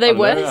 Are they I don't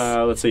know,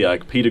 worse? let's see,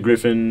 like Peter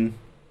Griffin.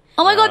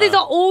 Oh my god, these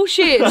are all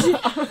shit.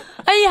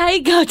 I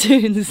hate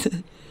cartoons.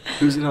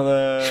 Who's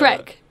another?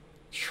 Shrek.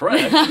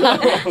 Shrek.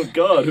 Oh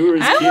God, who are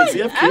his kids? Does he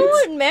have I kids?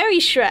 would marry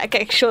Shrek,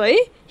 actually.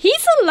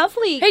 He's a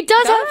lovely He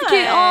does guy. have a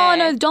kid. Oh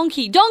no,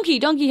 Donkey.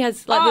 Donkey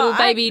has like Oh, little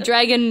baby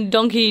dragon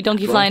donkey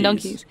flying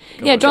donkeys.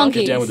 Come Yeah, on, John, Get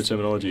donkeys. down with the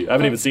terminology. I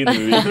haven't even seen the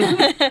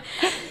movie.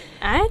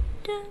 I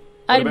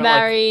I'd about,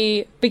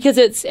 marry because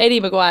it's Eddie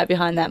Maguire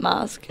behind that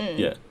mask.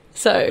 Yeah.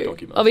 So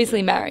donkey mask, obviously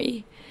yeah.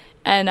 marry,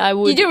 and I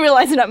would. You do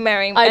realise you're not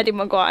marrying I- Eddie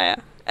Maguire.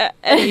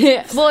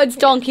 Well, it's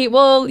Donkey.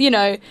 Well, you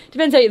know,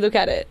 depends how you look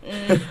at it.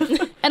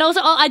 Mm. And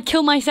also, I'd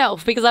kill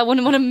myself because I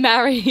wouldn't want to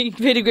marry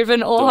Peter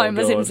Griffin or Oh,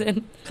 Homer God.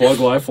 Simpson. Plug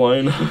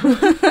Lifeline.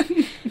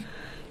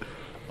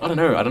 I don't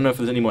know. I don't know if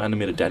there's any more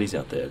animated daddies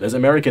out there. There's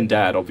American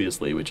Dad,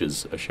 obviously, which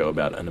is a show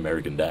about an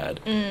American dad.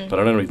 But I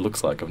don't know what he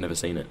looks like. I've never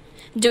seen it.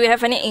 Do we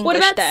have any English What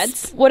about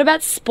dads? what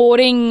about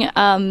sporting?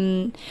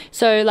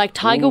 So like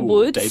Tiger Ooh,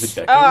 Woods. David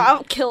Beckham. Oh,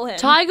 I'll kill him.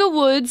 Tiger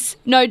Woods.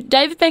 No,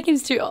 David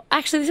Beckham's too.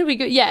 Actually, this will be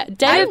good. Yeah, I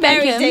David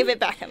marry Beckham, David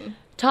Beckham.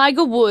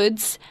 Tiger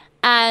Woods,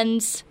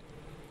 and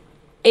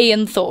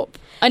Ian Thorpe.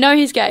 I know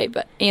he's gay,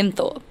 but Ian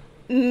Thorpe.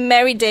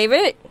 Marry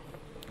David.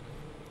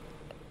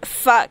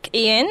 Fuck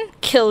Ian.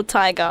 Kill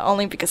Tiger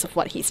only because of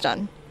what he's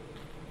done.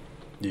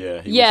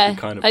 Yeah, Yeah, he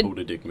kind of I- pulled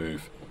a dick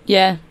move.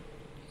 Yeah,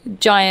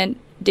 giant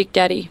dick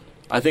daddy.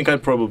 I think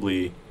I'd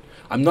probably...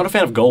 I'm not a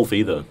fan of golf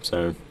either,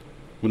 so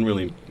wouldn't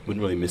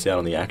really miss out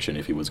on the action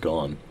if he was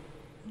gone.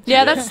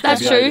 Yeah, that's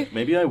Maybe true.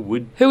 Maybe I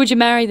would... Who would you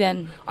marry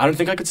then? I don't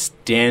think I could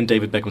stand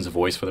David Beckham's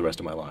voice for the rest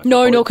of my life.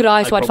 No, I'd nor could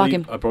I, so I'd fuck probably-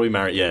 him. I'd probably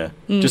marry, yeah.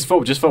 Just for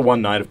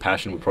one night of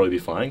passion would probably be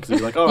fine, because he'd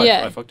be like, oh,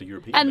 Yeah. I fucked a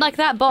European. And man. like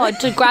that bod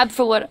to grab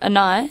for what a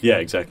night. Yeah,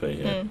 exactly,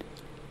 yeah.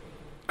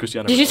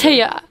 Cristiano Did you Ronaldo.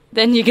 say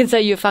then you can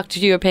say you fucked a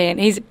European?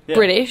 He's Yeah.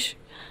 British,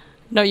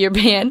 no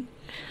European.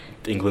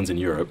 England's in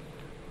Europe.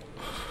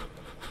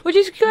 Would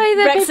you say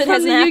that Brexit from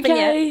hasn't the happened UK?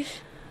 yet.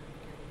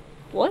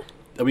 What?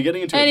 Are we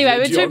getting into Anyway, a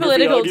we're too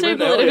geography political, too argument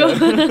now?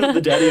 Yeah.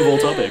 The daddy of all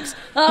topics.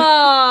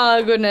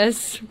 Oh,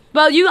 goodness.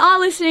 Well, you are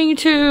listening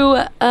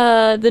to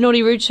the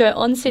Naughty Rude Show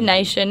on Sin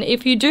Nation.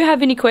 If you do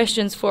have any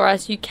questions for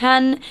us, you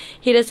can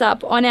hit us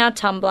up on our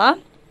Tumblr.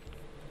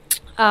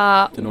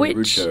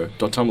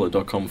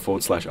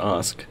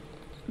 TheNaughtyRudeShow.tumblr.com/ask.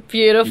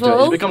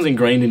 Beautiful. It becomes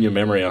ingrained in your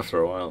memory after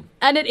a while.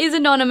 And it is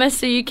anonymous,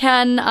 so you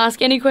can ask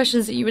any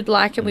questions that you would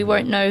like, and we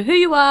won't know who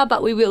you are,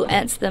 but we will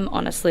answer them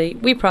honestly.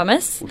 We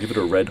promise. We'll give it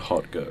a red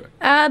hot go.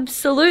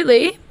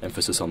 Absolutely.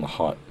 Emphasis on the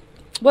hot.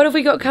 What have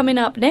we got coming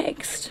up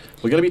next?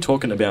 We're going to be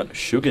talking about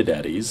sugar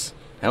daddies.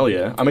 Hell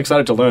yeah. I'm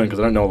excited to learn because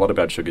I don't know a lot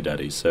about sugar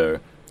daddies, so...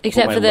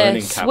 Except put for my the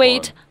learning cap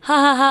sweet ha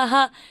ha ha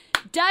ha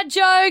dad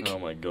joke. on. Oh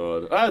my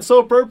god. It's so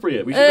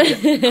appropriate. We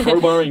should be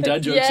crowbarring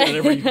dad jokes Yeah. at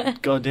every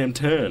goddamn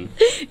turn.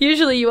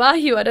 Usually you are,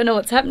 Hugh. I don't know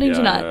what's happening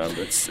tonight.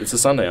 It's a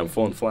Sunday. I'm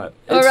falling flat.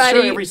 It's Alrighty.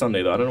 true every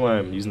Sunday, though. I don't know why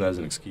I'm using that as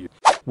an excuse.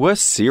 We're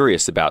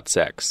serious about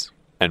sex.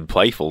 And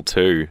playful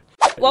too.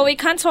 Well, we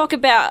can't talk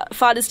about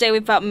Father's Day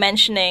without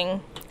mentioning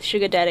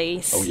sugar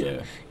daddies. Oh,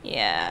 yeah.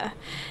 Yeah.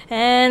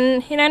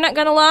 And, not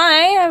gonna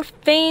lie, I've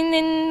been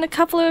in a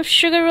couple of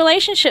sugar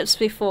relationships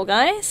before,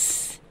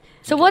 guys.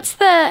 So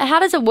how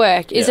does it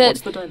work? Is Yeah, it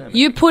what's the dynamic?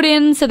 you put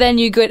in so then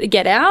you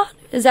get out?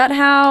 Is that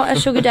how a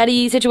sugar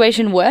daddy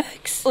situation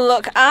works?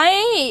 Look,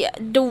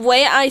 the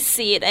way I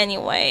see it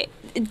anyway,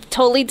 it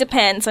totally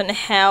depends on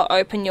how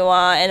open you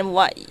are and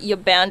what your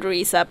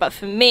boundaries are. But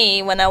for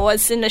me, when I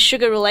was in a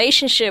sugar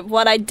relationship,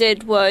 what I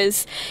did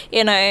was,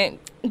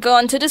 go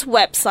onto this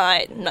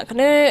website. I'm not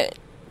gonna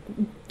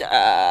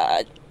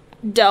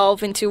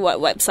delve into what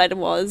website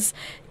it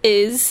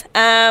is.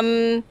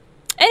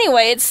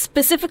 Anyway, it's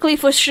specifically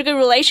for sugar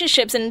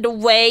relationships, and the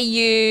way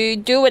you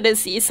do it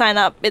is you sign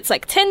up. It's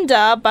like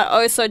Tinder, but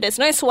also there's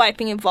no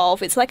swiping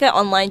involved. It's like an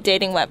online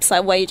dating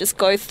website where you just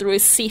go through,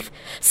 sift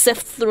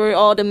through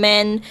all the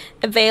men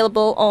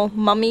available, or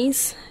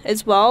mummies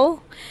as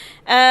well.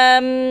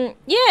 And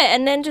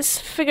then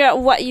just figure out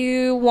what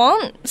you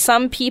want.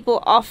 Some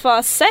people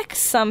offer sex,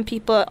 some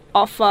people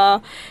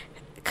offer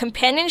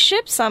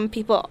companionship, some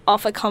people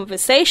offer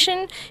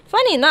conversation.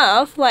 Funny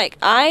enough,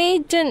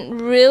 I didn't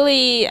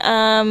really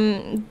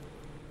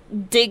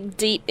dig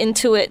deep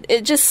into it.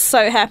 It just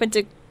so happened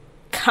to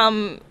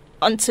come,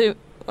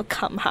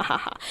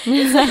 haha.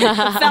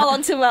 It fell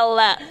onto my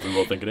lap. We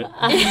all thinking it.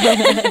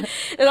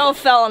 It all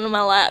fell onto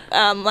my lap.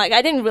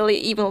 I didn't really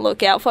even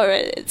look out for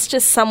it. It's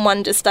just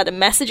someone just started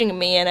messaging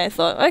me, and I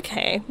thought,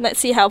 okay, let's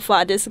see how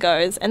far this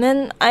goes. And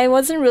then I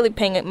wasn't really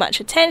paying much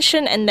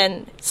attention, and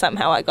then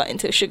somehow I got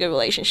into a sugar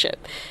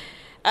relationship.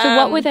 So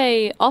what were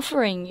they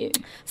offering you?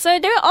 So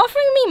they were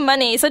offering me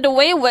money. So the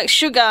way it works,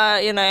 sugar,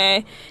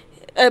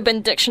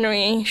 Urban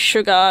Dictionary,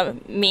 sugar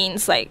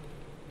means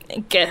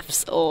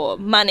gifts or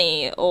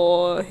money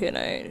or,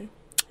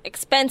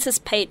 expenses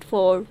paid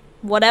for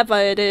whatever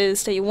it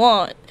is that you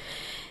want.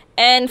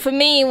 And for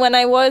me, when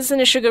I was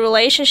in a sugar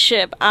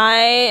relationship,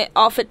 I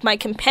offered my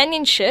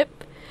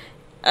companionship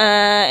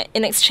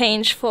in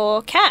exchange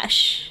for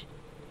cash.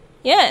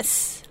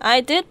 Yes,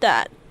 I did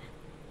that.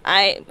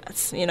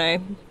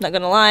 Not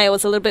gonna lie, it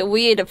was a little bit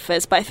weird at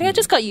first, but I think I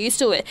just got used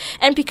to it.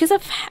 And because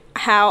of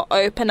how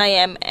open I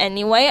am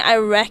anyway, I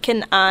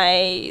reckon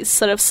I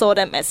sort of saw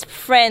them as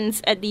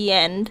friends at the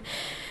end.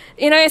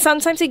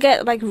 Sometimes you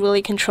get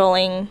really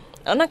controlling.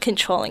 Oh, not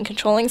controlling.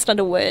 Controlling's not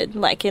a word.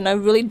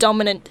 Really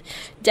dominant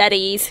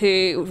daddies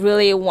who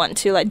really want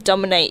to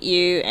dominate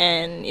you,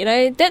 and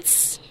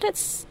that's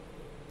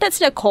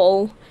their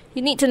call.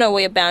 You need to know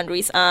where your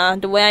boundaries are.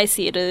 The way I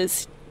see it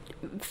is,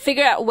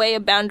 figure out where your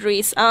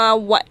boundaries are,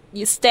 what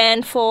you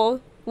stand for,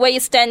 where you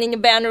stand in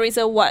your boundaries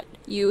are, what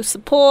you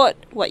support,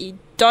 what you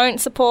don't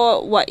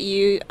support, what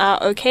you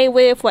are okay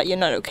with, what you're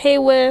not okay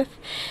with,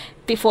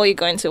 before you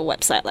go into a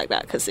website like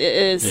that, because it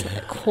is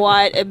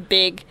quite a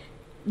big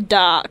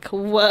dark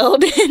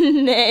world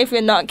in there if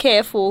you're not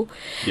careful.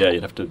 Yeah,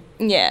 you'd have to.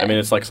 Yeah. I mean,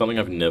 it's like something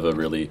I've never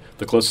really.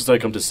 The closest I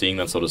come to seeing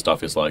that sort of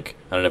stuff is like,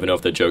 I don't ever know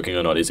if they're joking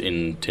or not, is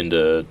in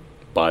Tinder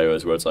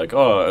bios where it's like,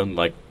 oh, I'm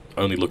like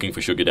only looking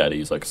for sugar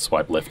daddies, like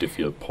swipe left if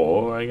you're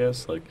poor, I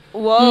guess. Like, I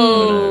don't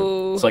know.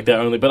 Whoa. It's like they're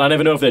only. But I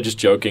never know if they're just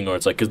joking or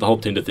it's like, because the whole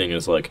Tinder thing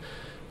is like,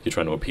 you're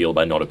trying to appeal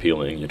by not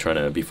appealing, you're trying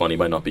to be funny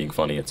by not being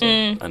funny. It's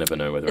like, I never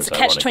know whether It's it's a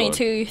ironic or-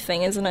 catch-22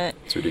 thing, isn't it?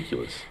 It's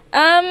ridiculous.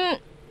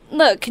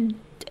 Look,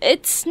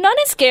 it's not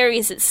as scary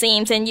as it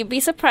seems, and you'd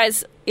be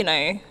surprised, you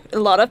know, a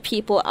lot of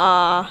people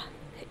are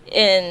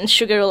in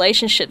sugar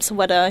relationships,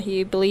 whether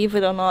you believe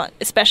it or not,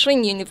 especially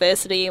in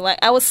university. Like,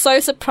 I was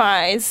so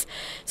surprised.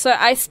 So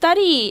I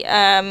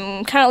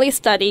currently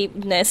study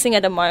nursing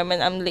at the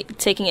moment. I'm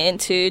taking it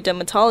into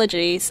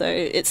dermatology, so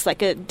it's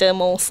like a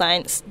dermal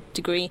science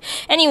degree.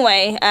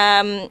 Anyway,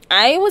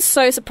 I was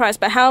so surprised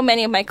by how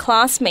many of my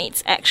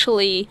classmates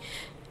actually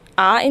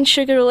are in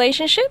sugar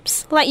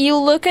relationships. Like, you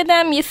look at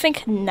them, you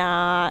think,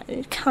 nah,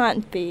 it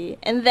can't be.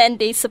 And then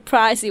they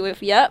surprise you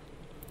with, yep,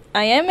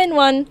 I am in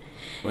one.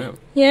 Wow.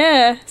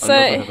 Yeah. I don't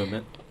know if I've ever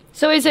met.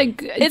 So is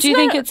it? It's Do you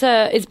think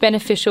not- it's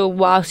beneficial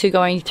whilst you're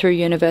going through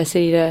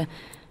university to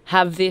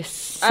have this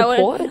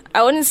support?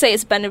 I wouldn't say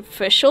it's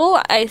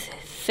beneficial. I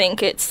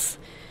think it's...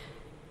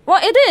 Well,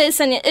 it is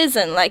and it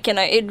isn't. Like, you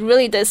know, it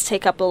really does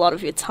take up a lot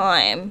of your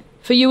time.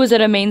 For you, was it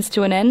a means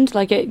to an end?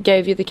 Like, it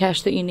gave you the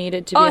cash that you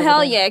needed to be Oh, able hell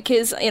to... yeah,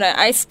 because, you know,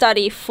 I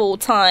study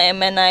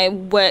full-time and I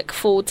work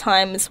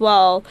full-time as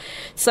well.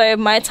 So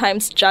my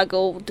time's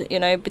juggled, you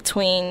know,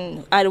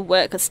 between either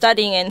work or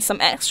studying, and some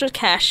extra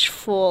cash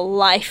for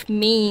life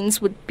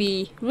means would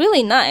be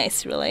really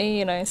nice, really,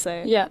 you know,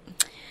 so... Yeah.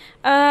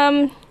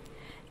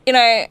 You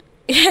know...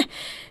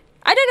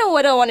 I don't know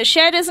whether I want to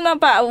share this or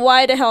not, but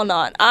why the hell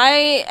not?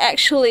 I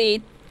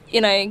actually... you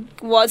know,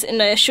 was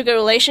in a sugar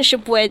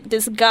relationship with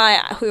this guy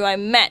who I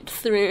met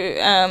through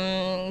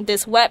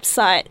this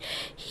website.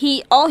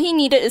 All he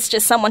needed is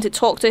just someone to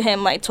talk to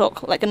him,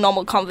 talk like a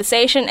normal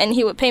conversation, and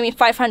he would pay me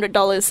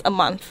 $500 a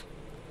month.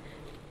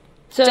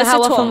 So Just how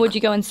to often talk. would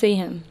you go and see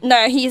him?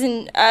 No, he's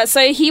in.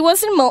 So he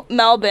was in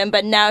Melbourne,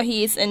 but now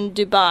he's in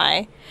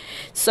Dubai.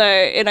 So,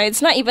 you know,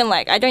 it's not even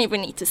like I don't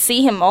even need to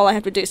see him. All I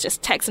have to do is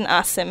just text and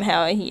ask him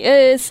how he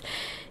is.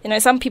 You know,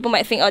 some people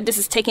might think, oh, this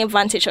is taking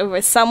advantage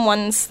over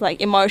someone's,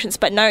 like, emotions.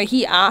 But no,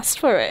 he asked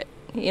for it.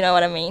 You know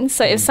what I mean?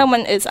 So if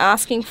someone is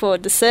asking for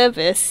the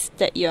service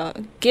that you're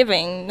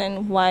giving,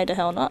 then why the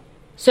hell not?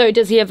 So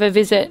does he ever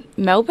visit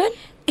Melbourne?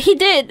 He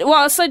did.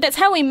 Well, so that's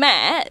how we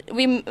met.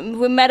 We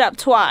met up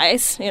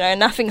twice, you know,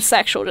 nothing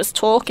sexual, just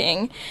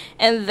talking.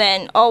 And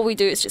then all we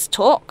do is just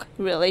talk,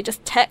 really,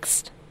 just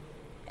text.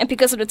 And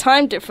because of the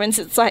time difference,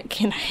 it's like,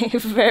 you know,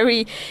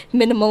 very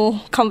minimal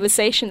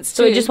conversations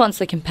too. So he just wants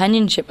the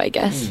companionship, I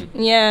guess.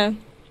 Yeah.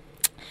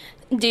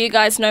 Do you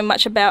guys know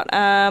much about,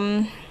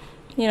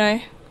 you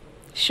know,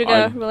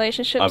 sugar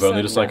relationships? I've only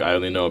or just no? like, I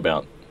only know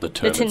about the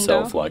term Tinder.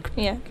 itself, like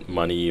Yeah.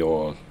 money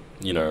or,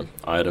 you know,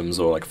 items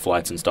or like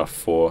flights and stuff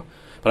for,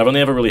 but I've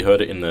only ever really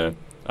heard it in the,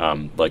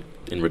 like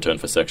in return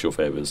for sexual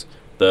favors.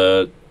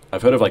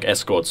 I've heard of like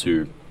escorts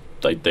who,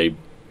 they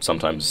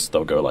sometimes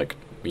they'll go like,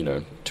 you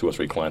know, 2 or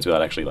 3 clients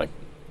without actually like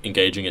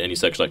engaging in any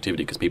sexual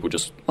activity because people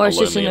just Or are it's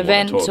just an lonely and wanna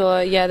event, talk. or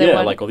they yeah,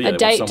 want like, or, yeah, a they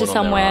date want to someone on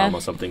their somewhere. arm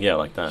or something, yeah,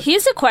 like that.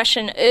 Here's a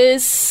question.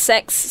 Is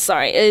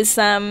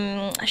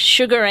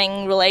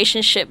sugaring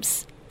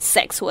relationships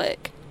sex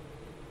work?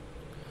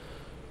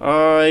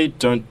 I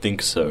don't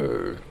think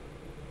so.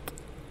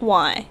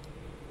 Why?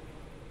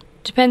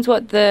 Depends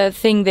what the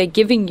thing they're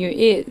giving you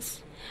is.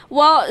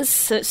 Well,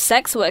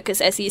 sex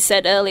workers, as you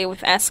said earlier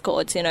with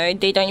escorts, you know,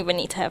 they don't even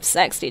need to have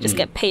sex. They just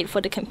get paid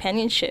for the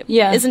companionship.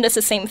 Yeah. Isn't this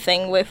the same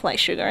thing with, like,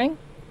 sugaring?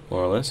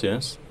 More or less,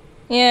 yes.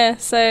 Yeah,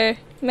 so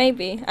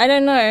maybe. I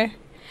don't know.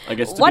 I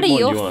guess it's What a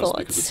bit are more your nuanced thoughts?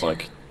 because it's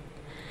like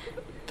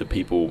the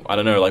people, I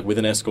don't know, like with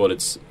an escort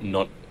it's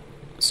not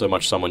so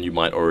much someone you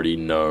might already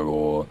know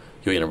or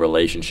you're in a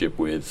relationship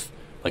with.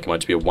 Like it might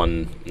just be a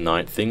one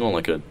night thing or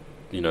like a,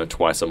 you know,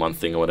 twice a month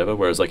thing or whatever.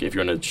 Whereas like if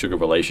you're in a sugar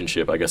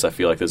relationship, I guess I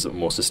feel like there's a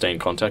more sustained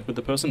contact with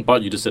the person.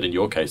 But you just said in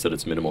your case that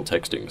it's minimal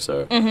texting,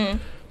 so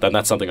then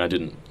that's something I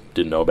didn't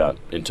know about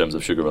in terms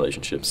of sugar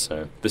relationships.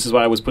 So this is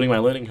why I was putting my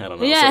learning hat on.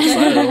 I was Yeah. so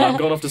excited. I'm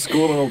going off to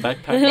school and a little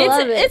backpack.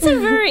 It's a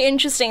very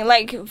interesting,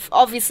 like,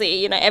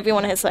 obviously, you know,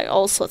 everyone has, like,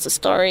 all sorts of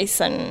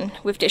stories and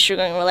with their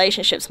sugaring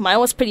relationships. Mine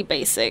was pretty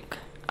basic.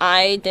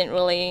 I didn't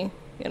really,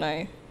 you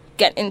know,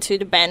 get into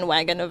the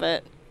bandwagon of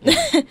it.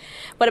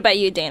 What about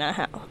you, Dana?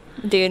 How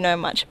do you know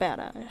much about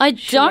it? I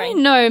Sugaring?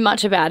 don't know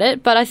much about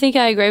it, but I think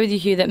I agree with you,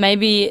 Hugh, that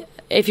maybe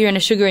if you're in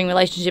a sugaring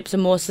relationship, it's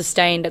more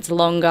sustained, it's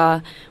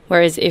longer,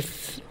 whereas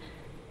if...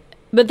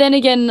 But then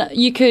again,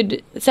 you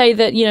could say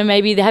that, you know,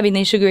 maybe they're having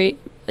these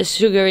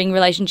sugaring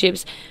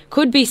relationships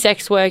could be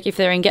sex work if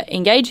they're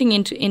engaging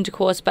into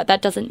intercourse, but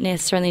that doesn't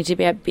necessarily need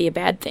to be a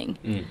bad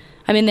thing.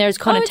 I mean, there's Oh,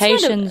 it's not a-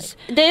 connotations,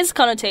 there's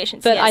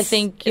connotations, but yes. I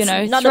think, you It's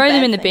know, not a throw them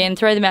bad in the thing. bin,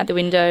 throw them out the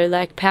window,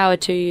 like, power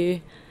to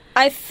you.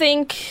 I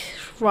think,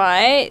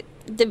 right,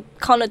 the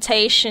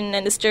connotation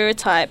and the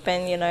stereotype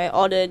and, you know,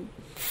 all the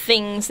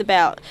things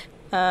about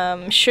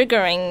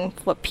sugaring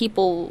what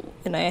people,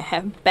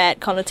 have bad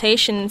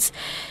connotations.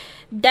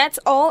 That's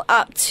all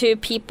up to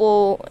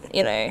people,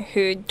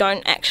 who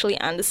don't actually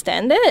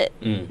understand it.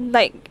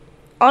 Like,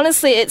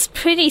 honestly, it's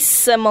pretty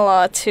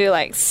similar to,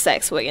 like,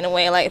 sex work in a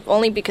way, like,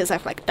 only because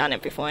I've, like, done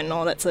it before and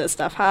all that sort of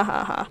stuff. Ha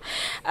ha ha.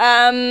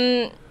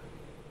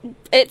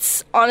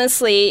 It's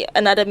honestly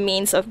another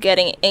means of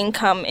getting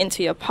income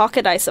into your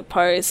pocket, I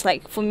suppose.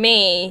 Like, for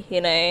me,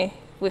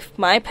 with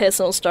my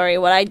personal story,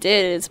 what I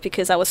did is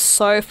because I was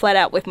so flat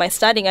out with my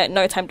studying, I had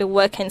no time to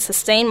work and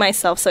sustain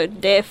myself. So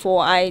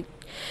therefore,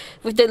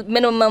 with the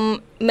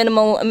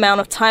minimal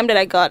amount of time that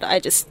I got, I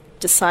just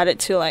decided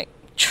to, like,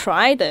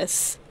 try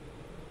this.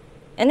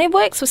 And it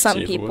works for some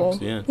See if it people.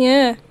 works, yeah.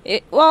 Yeah.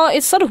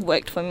 It sort of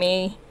worked for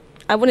me.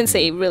 I wouldn't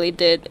say it really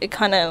did. It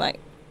kind of, like,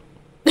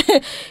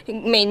 it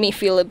made me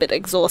feel a bit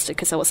exhausted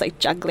because I was, like,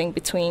 juggling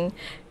between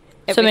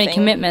everything. So many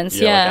commitments,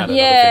 yeah. Like, add another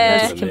Yeah.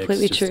 thing into the That's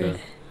completely mix, just true.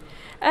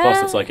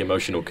 plus, it's like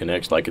emotional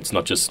connect. Like, it's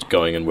not just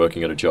going and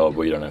working at a job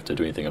where you don't have to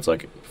do anything. It's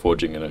like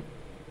forging an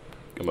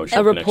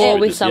emotional A rapport connection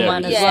with just,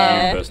 someone with as the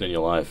well. person in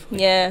your life.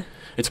 Yeah.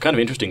 It's kind of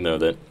interesting though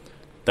that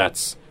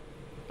that's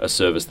a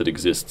service that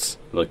exists.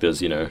 Like,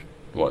 there's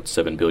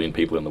 7 billion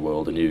people in the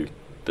world, and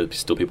there's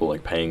still people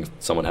like paying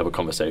someone to have a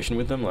conversation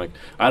with them. Like,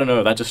 I don't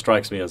know. That just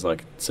strikes me as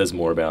like says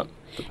more about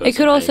the person. It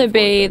could also paying for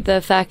be it than-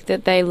 the fact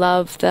that they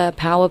love the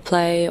power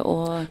play,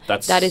 or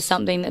That's- that is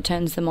something that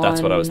turns them on.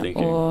 That's what I was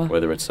thinking. Or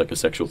Whether it's like a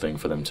sexual thing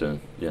for them to,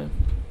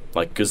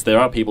 like, because there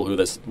are people who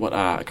I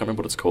can't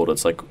remember what it's called.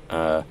 It's like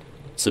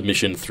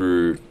submission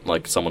through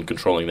like someone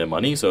controlling their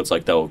money. So it's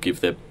like they'll give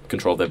their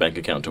control of their bank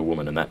account to a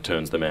woman, and that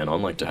turns the man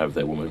on, like, to have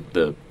their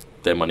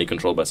their money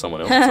controlled by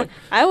someone else. It's like,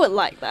 I would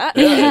like that.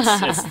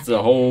 yeah, it's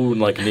a whole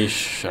like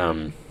niche,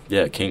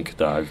 kink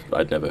that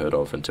I'd never heard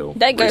of until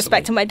That goes recently.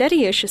 back to my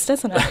daddy issues,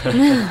 doesn't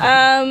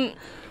it?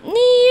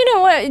 You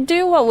know what?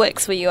 Do what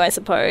works for you, I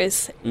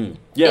suppose.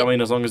 Yeah, I mean,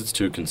 as long as it's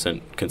two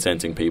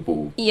consenting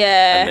people,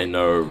 Yeah. and they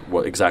know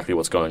exactly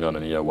what's going on,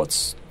 and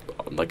what's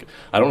like.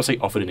 I don't want to say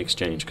offered in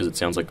exchange because it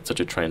sounds like such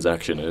a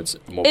transaction, and it's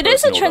more. It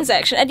is a personal than-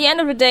 transaction. At the end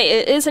of the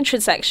day, it is a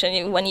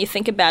transaction when you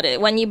think about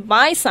it. When you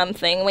buy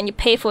something, when you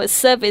pay for a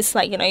service,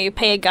 like, you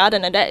pay a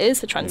gardener, that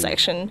is a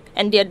transaction.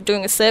 And they're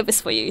doing a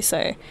service for you.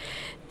 So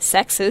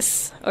sex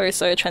is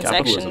also a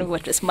transaction Capitalism.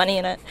 with just money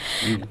in it.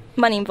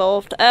 Money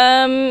involved.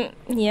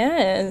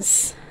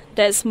 Yes.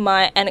 That's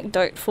my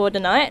anecdote for the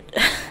night.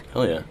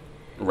 Hell yeah,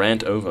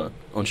 rant over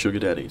on sugar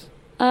daddies.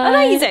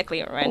 Not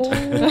exactly a rant.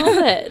 Love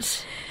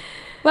it.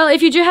 Well,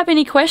 if you do have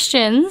any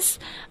questions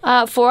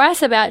for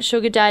us about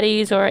sugar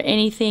daddies or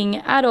anything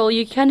at all,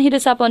 you can hit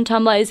us up on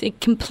Tumblr. It's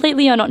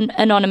completely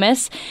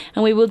anonymous,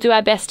 and we will do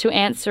our best to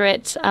answer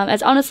it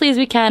as honestly as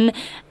we can.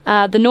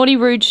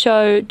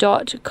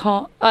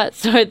 TheNaughtyRudeshow.com.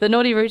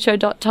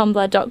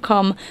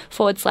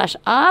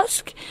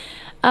 TheNaughtyRudeshow.tumblr.com/ask.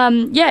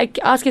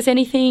 Ask us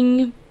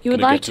anything you would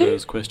Gonna like get to to.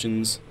 those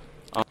questions.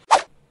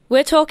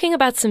 We're talking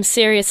about some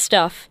serious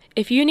stuff.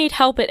 If you need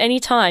help at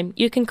any time,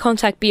 you can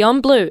contact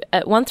Beyond Blue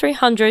at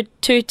 1300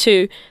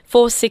 22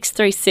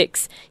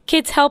 4636,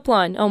 Kids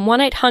Helpline on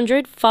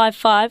 1800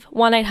 55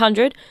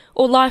 1800,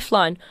 or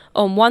Lifeline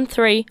on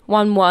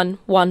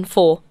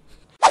 131114.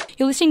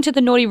 You're listening to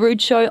The Naughty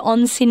Rude Show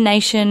on Sin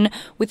Nation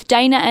with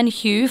Dana and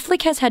Hugh.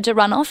 Flick has had to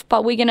run off,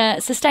 but we're going to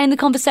sustain the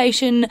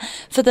conversation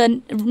for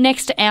the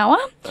next hour.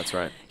 That's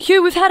right.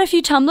 Hugh, we've had a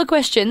few Tumblr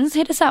questions.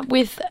 Hit us up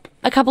with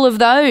a couple of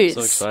those.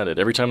 So excited.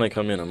 Every time they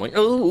come in, I'm like,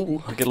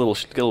 oh, I get a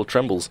little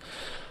trembles.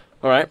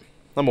 All right,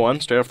 number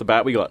one, straight off the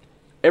bat, we got,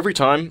 every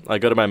time I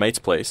go to my mate's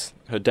place,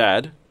 her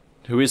dad,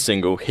 who is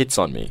single, hits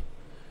on me.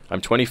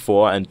 I'm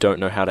 24 and don't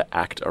know how to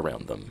act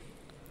around them.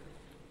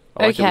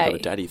 I like that Okay. we've got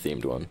a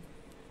daddy-themed one.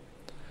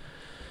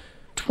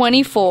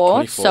 24,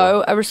 24.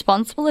 so a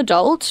responsible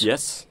adult,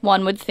 Yes.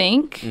 one would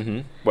think. Mm-hmm.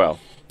 Well,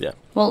 yeah.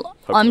 Well,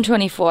 I'm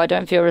 24, I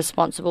don't feel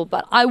responsible,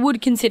 but I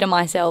would consider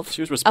myself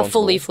She was a responsible.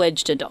 fully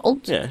fledged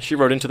adult. Yeah, she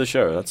wrote into the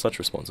show. That's such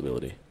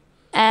responsibility.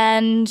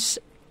 And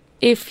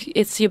if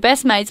it's your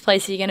best mate's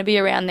place, you're going to be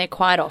around there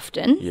quite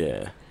often.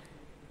 Yeah.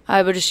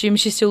 I would assume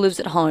she still lives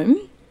at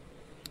home.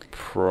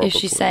 Probably. If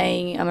she's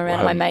saying I'm around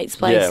Well, at my her- mate's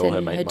place yeah, well,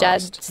 and her her, mate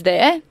dad's must.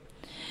 there.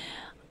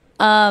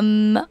 I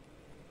don't know.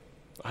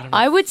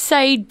 I would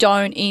say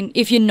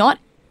if you're not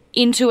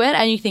into it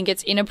and you think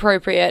it's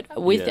inappropriate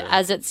Yeah.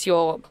 as it's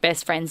your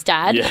best friend's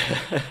dad.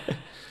 Yeah.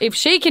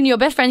 If your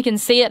best friend can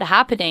see it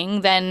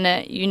happening,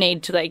 then you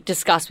need to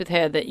discuss with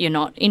her that you're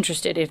not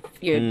interested. If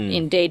you're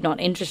indeed not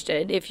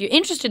interested, if you're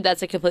interested,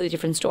 that's a completely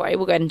different story.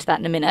 We'll go into that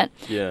in a minute.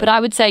 Yeah. But I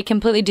would say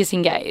completely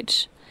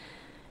disengage.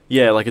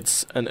 Yeah,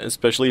 and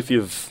especially if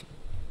you've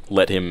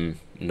let him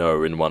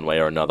know in one way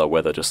or another,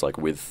 whether just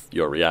with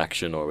your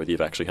reaction or whether you've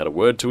actually had a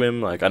word to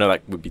him. I know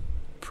that would be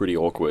pretty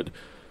awkward.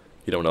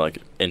 You don't want to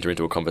enter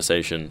into a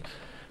conversation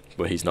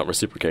where he's not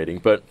reciprocating.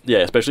 But yeah,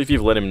 especially if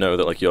you've let him know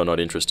that you're not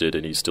interested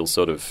and he's still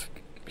sort of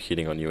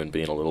hitting on you and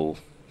being a little,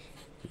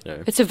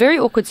 It's a very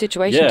awkward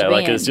situation to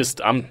be in. it's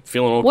just I'm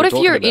feeling awkward. What if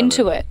talking you're about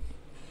into it?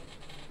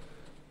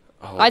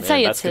 Oh, I'd man,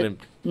 say that's it's a gonna-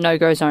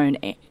 no-go zone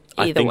I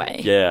either think-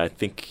 way. Yeah, I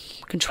think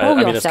control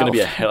I mean, yourself. it's going to be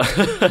a hell.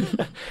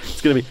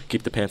 It's going to be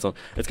keep the pants on.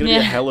 It's going to be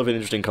a Yeah. hell of an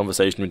interesting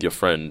conversation with your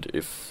friend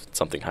if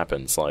something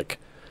happens. Like,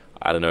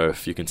 I don't know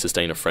if you can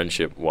sustain a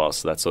friendship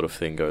whilst that sort of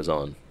thing goes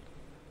on.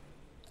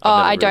 Oh,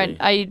 I've I never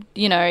don't.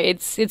 really-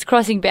 It's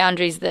crossing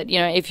boundaries that,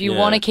 if you Yeah.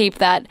 want to keep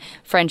that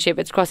friendship,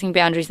 it's crossing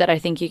boundaries that I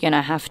think you're going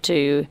to have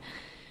to,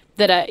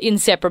 that are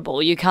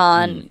inseparable. You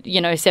can't,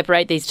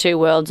 separate these two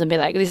worlds and be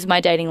like, this is my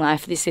dating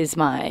life, this is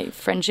my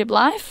friendship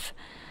life.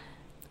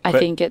 I But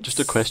think it's just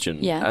a question.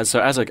 Yeah. As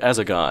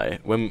a guy,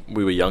 when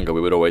we were younger,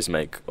 we would always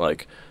make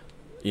like,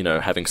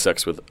 having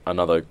sex with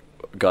another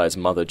guy's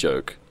mother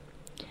joke.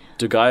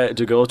 Do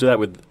girls do that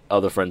with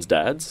other friends'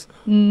 dads?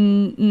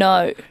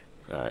 No.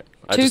 Right.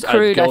 Too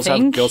crude, I girls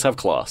think. Girls have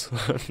class.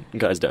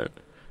 Guys don't.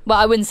 Well,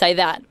 I wouldn't say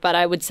that, but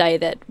I would say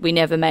that we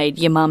never made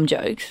your mum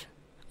jokes.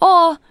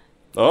 Or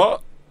Oh.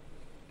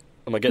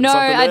 Am I getting no,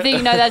 something there? I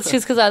think no. That's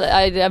just because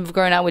I've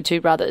grown up with two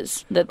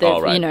brothers that they've,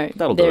 Oh, right.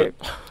 That'll do they're it.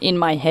 in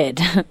my head.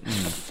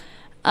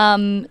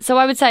 So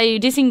I would say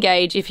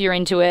disengage if you're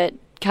into it.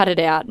 Cut it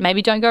out.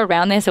 Maybe don't go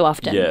around there so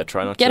often. Yeah,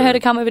 try not Get to. her to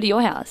come over to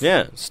your house.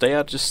 Yeah,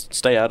 just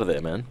stay out of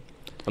there, man.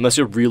 Unless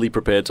you're really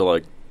prepared to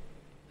like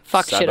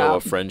Fuck shit sabo a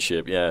up.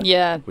 friendship, yeah.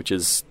 Yeah. Which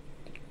is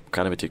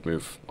kind of a dick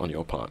move on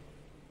your part.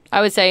 I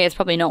would say it's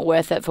probably not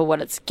worth it for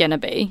what it's gonna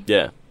be.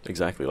 Yeah,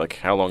 exactly. Like,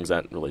 how long's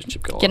that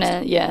relationship going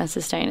to last?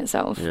 Sustain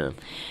itself. Yeah.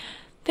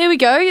 There we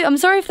go. I'm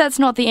sorry if that's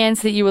not the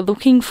answer that you were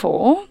looking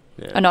for,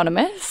 Yeah.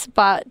 Anonymous,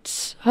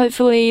 but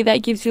hopefully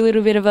that gives you a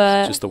little bit of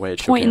a Just the way it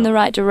shook point in out. the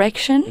right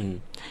direction. Mm.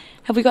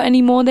 Have we got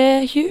any more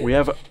there, Hugh? We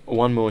have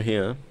one more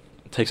here.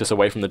 Takes us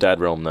away from the dad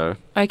realm, though.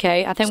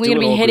 Okay, I think we're Still going to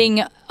be an awkward-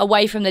 heading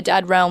away from the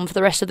dad realm for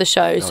the rest of the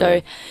show. So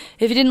yeah.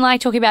 if you didn't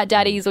like talking about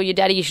daddies or your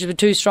daddy issues were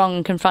too strong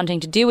and confronting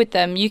to deal with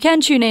them, you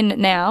can tune in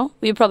now.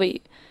 We're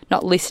probably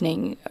not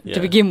listening Yeah. to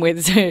begin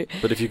with. So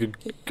But if you could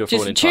go Just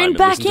forward in tune time and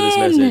back listen to this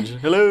in.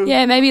 message. Hello.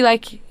 yeah, maybe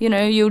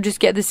you'll just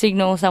get the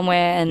signal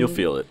somewhere and You'll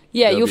feel it.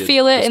 Yeah, There'll you'll be a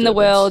feel it in the disturbance.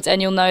 world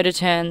and you'll know to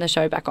turn the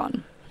show back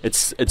on.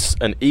 It's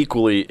an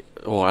equally,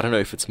 I don't know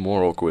if it's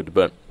more awkward,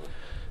 but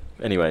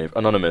anyway,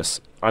 Anonymous.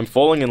 I'm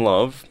falling in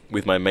love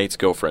with my mate's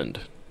girlfriend.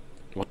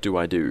 What do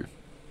I do?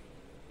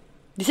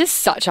 This is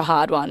such a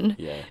hard one.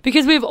 Yeah.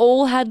 Because we've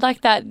all had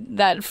like that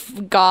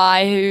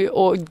guy who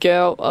or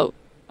girl. Oh,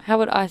 how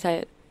would I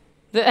say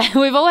it?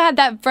 We've all had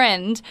that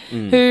friend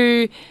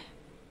who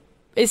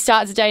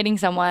starts dating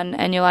someone,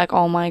 and you're like,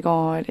 oh my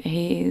god,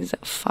 he's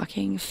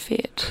fucking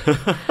fit,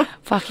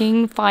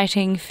 fucking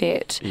fighting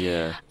fit.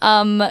 Yeah.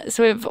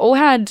 So we've all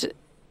had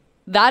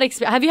that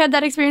experience. Have you had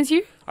that experience,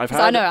 you? I've 'Cause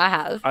I know I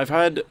have. I've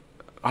had,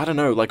 I don't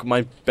know, like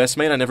my best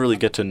mate, I never really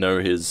get to know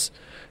his,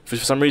 for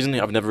some reason,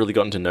 I've never really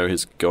gotten to know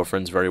his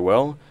girlfriends very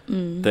well.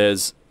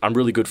 I'm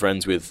really good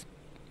friends with,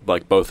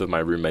 like, both of my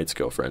roommates'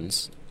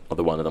 girlfriends, or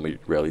the one of them we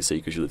rarely see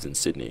because she lives in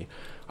Sydney.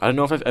 I don't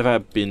know if I've ever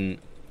been,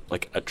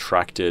 like,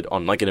 attracted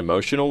on, like, an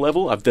emotional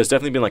level. There's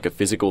definitely been, like, a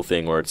physical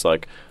thing where it's,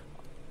 like,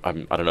 I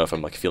don't know if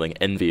I'm, like, feeling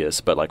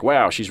envious, but, like,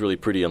 wow, she's really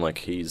pretty, and, like,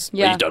 he's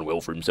done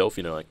well for himself,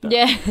 like that.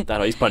 Yeah.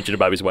 That he's punching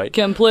above his weight.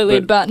 Completely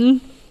But-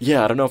 button.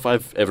 Yeah, I don't know if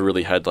I've ever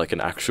really had like an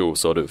actual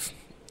sort of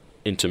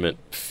intimate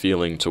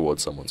feeling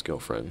towards someone's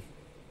girlfriend.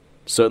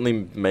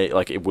 Certainly,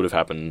 it would have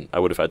happened. I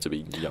would have had to be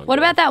younger. What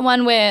about that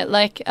one where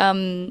like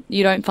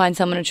you don't find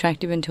someone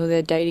attractive until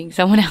they're dating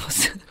someone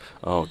else?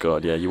 Oh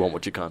god, yeah, you want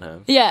what you can't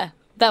have. Yeah,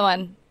 that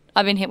one.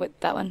 I've been hit with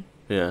that one.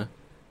 Yeah.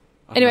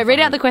 I don't Anyway, know if read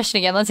I out the question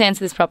again. Let's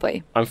answer this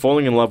properly. I'm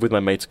falling in love with my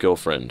mate's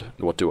girlfriend.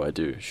 What do I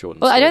do? Short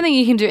and Well, I sweet. don't think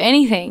you can do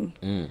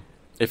anything.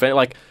 If any,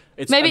 like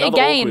it's Maybe another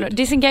again, awkward-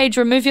 disengage,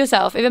 remove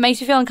yourself. If it makes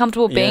you feel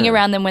uncomfortable being Yeah.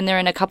 around them when they're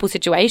in a couple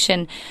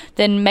situation,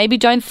 then maybe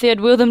don't third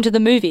wheel them to the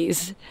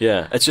movies.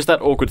 Yeah, it's just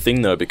that awkward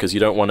thing though, because you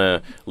don't want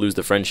to lose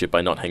the friendship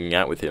by not hanging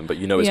out with him, but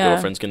you know his Yeah.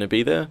 girlfriend's going to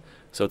be there.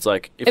 So it's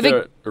like if If it-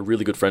 they're a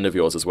really good friend of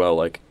yours as well,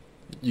 like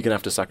you're gonna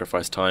have to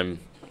sacrifice time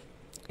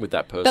with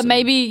that person. But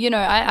maybe,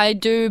 I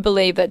do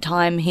believe that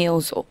time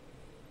heals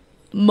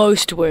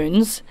most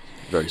wounds.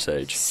 Very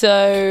sage.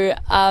 So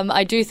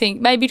I do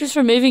think maybe just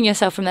removing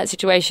yourself from that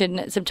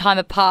situation, some time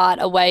apart,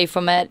 away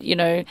from it,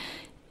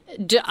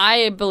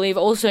 I believe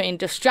also in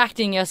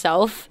distracting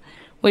yourself,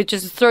 which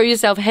is throw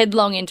yourself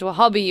headlong into a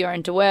hobby or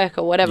into work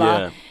or whatever,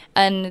 Yeah.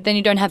 and then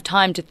you don't have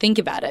time to think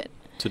about it.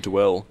 To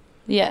dwell.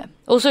 Yeah.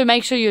 Also,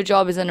 make sure your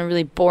job isn't a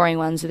really boring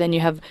one, so then you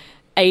have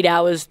 8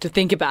 hours to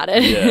think about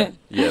it. Yeah,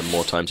 yeah,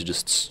 more time to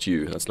just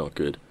stew. That's not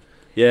good.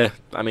 Yeah,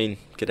 I mean,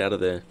 get out of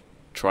there.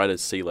 Try to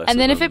see less. And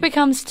then of if it them.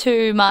 becomes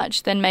too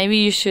much, then maybe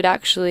you should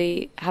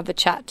actually have a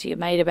chat to your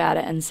mate about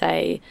it and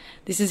say,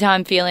 this is how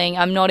I'm feeling.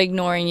 I'm not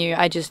ignoring you.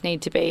 I just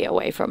need to be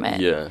away from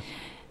it. Yeah.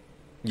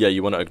 Yeah,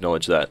 you want to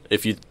acknowledge that.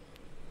 If you,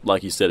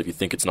 like you said, if you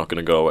think it's not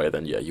going to go away,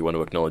 then yeah, you want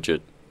to acknowledge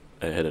it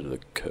ahead of the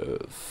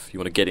curve. You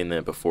want to get in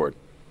there before it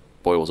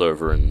boils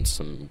over and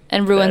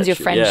And ruins bad your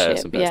shit- friendship.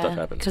 Yeah, some bad stuff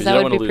happens. Because you that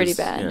don't would wanna be pretty lose-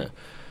 bad. Yeah. You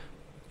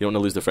don't want to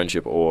lose the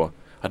friendship, or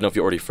I don't know if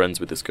you're already friends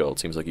with this girl. It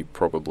seems like you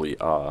probably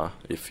are.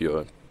 If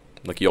you're,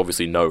 like, you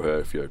obviously know her.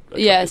 If you're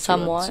attracted to her.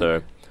 somewhat.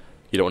 So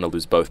you don't want to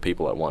lose both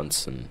people at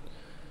once, and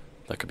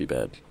that could be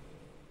bad.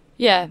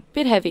 Yeah,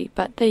 bit heavy,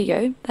 but there you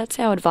go. That's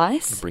our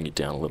advice. Bring it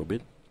down a little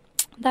bit.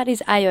 That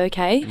is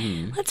A-okay.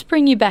 Let's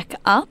bring you back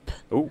up,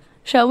 Oh,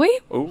 shall we?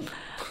 oh.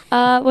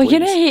 We're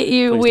going to Please. hit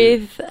you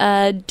Please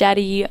with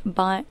Daddy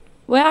by...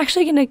 We're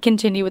actually going to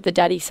continue with the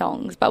Daddy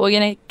songs, but we're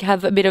going to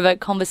have a bit of a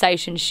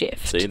conversation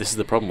shift. See, this is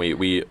the problem.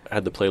 We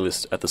had the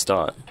playlist at the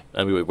start,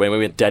 and we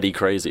went Daddy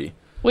crazy.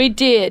 We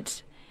did.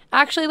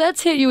 Actually,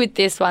 let's hit you with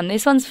this one.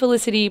 This one's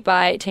Felicity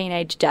by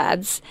Teenage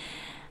Dads.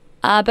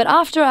 But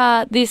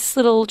after this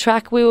little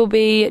track, we will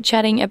be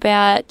chatting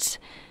about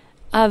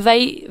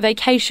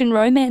vacation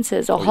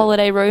romances or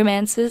holiday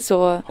romances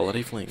or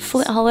Holiday flings.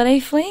 holiday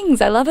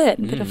flings. I love it.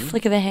 A bit of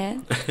flick of the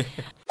hair.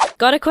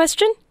 Got a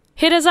question?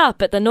 Hit us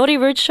up at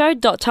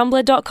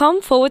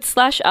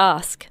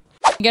thenaughtyrootshow.tumblr.com/ask.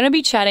 We're going to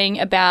be chatting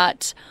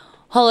about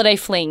holiday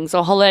flings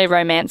or holiday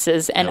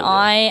romances, and Hell yeah.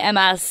 I am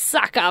a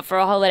sucker for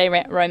a holiday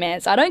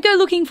romance. I don't go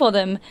looking for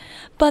them,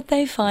 but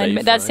they find They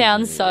me. That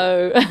find sounds me.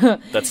 so...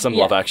 That's some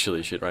Yeah. Love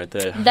Actually shit right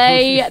there.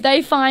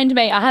 They find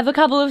me. I have a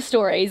couple of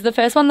stories. The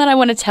first one that I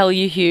want to tell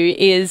you, Hugh,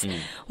 is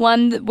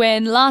one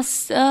when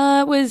last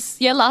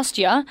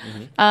year.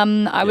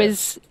 I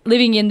was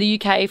living in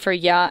the UK for a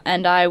year,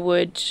 and I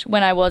was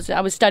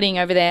studying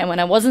over there, and when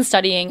I wasn't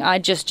studying,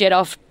 I'd just jet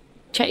off,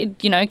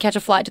 catch a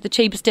flight to the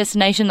cheapest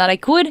destination that I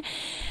could,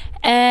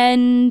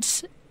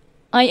 and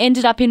I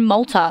ended up in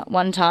Malta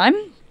one time.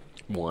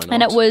 Why not?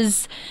 And it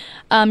was,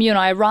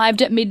 I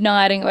arrived at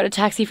midnight and got a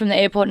taxi from the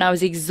airport, and I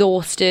was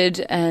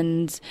exhausted,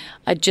 and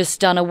I'd just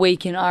done a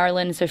week in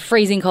Ireland, so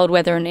freezing cold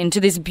weather, and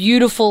into this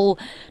beautiful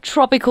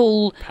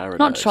tropical, not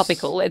Paradise.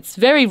 tropical, it's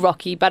very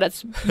rocky, but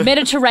it's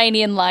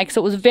Mediterranean-like,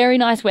 so it was very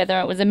nice weather.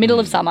 It was the middle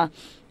of summer.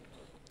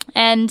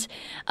 And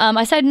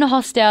I stayed in a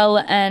hostel,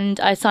 and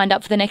I signed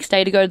up for the next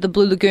day to go to the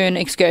Blue Lagoon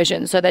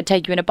excursion. So they'd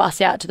take you in a bus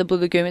out to the Blue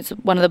Lagoon. It's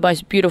one of the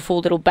most beautiful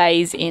little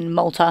bays in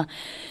Malta.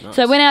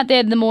 So I went out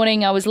there in the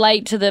morning. I was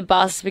late to the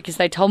bus because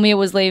they told me it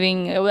was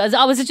leaving.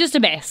 I was just a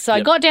mess. So I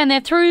Yep. got down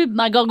there, threw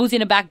my goggles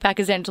in a backpack,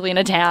 essentially in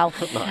a towel.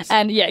 Nice.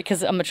 And yeah,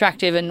 because I'm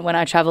attractive, and when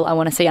I travel, I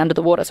want to see under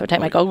the water. So I take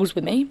my goggles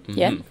with me.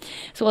 Yeah.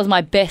 So it was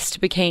my best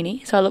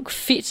bikini. So I look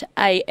fit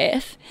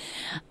AF.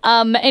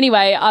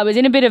 Anyway, I was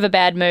in a bit of a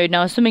bad mood, and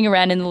I was swimming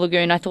around in the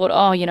lagoon. I thought,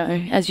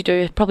 as you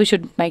do, probably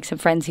should make some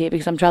friends here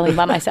because I'm traveling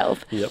by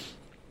myself. Yep.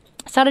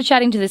 Started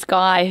chatting to this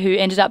guy who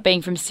ended up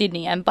being from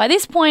Sydney, and by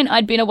this point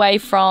I'd been away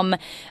from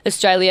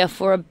Australia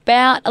for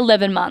about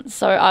 11 months,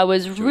 so I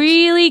was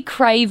really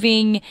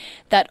craving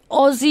that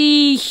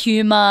Aussie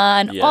humour,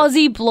 an Yeah.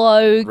 Aussie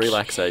bloke,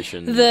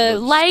 Relaxation. the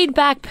was-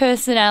 laid-back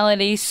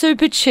personality,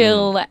 super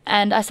chill,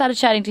 and I started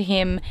chatting to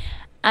him,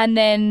 and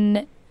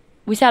then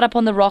we sat up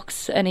on the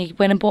rocks, and he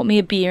went and bought me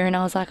a beer, and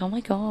I was like, oh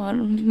my God,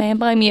 man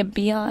buying me a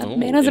beer.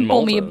 Man hasn't in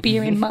bought me a Malta.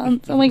 beer in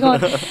months. Oh my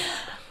God.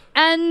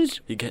 And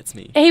He gets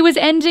me. he was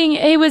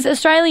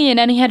Australian,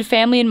 and he had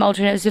family in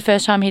Malta, and it was the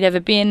first time he'd ever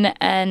been,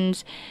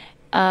 and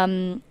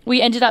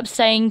we ended up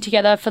staying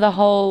together for the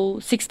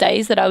whole 6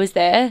 days that I was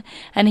there,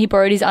 and he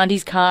borrowed his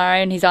auntie's car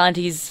and his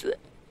auntie's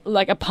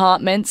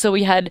apartment, so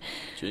we had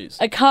Jeez.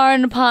 a car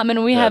and an apartment,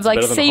 and we Yeah, had it's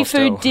better than a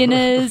seafood hostel.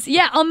 dinners.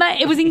 Yeah, oh mate,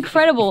 it was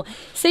incredible.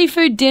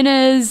 Seafood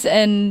dinners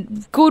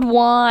and good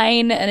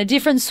wine and a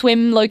different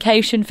swim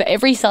location for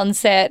every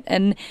sunset,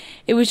 and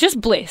it was just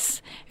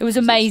bliss. It was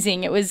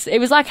amazing. It was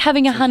like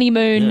having a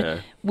honeymoon Yeah.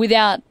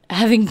 without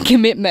having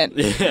commitment.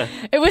 Yeah.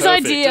 It was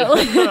Perfect. ideal.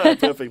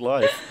 Perfect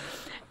life.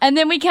 And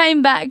then we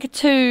came back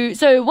to...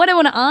 So what I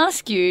want to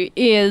ask you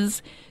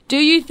is, do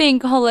you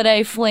think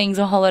holiday flings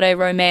or holiday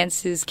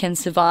romances can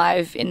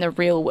survive in the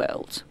real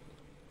world?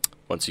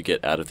 Once you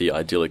get out of the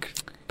idyllic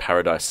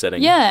paradise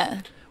setting.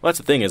 Yeah. Well, that's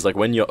the thing is, like,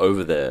 when you're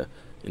over there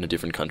in a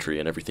different country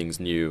and everything's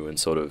new and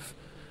sort of...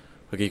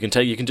 Like, you can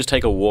just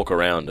take a walk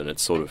around and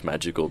it's sort of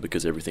magical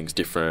because everything's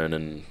different,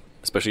 and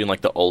especially in, like,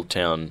 the old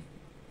town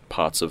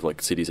parts of,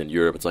 like, cities in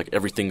Europe, it's like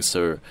everything's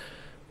so,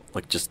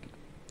 like, just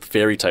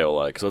fairy tale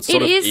like, so it's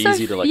sort It of is so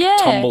easy to like yeah.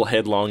 tumble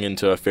headlong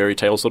into a fairy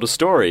tale sort of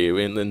story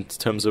in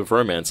terms of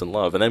romance and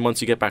love. And then once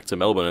you get back to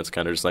Melbourne, it's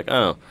kind of just like,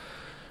 oh,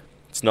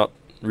 it's not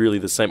really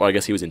the same. Oh, I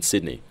guess he was in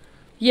Sydney.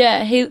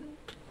 Yeah, he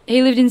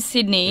lived in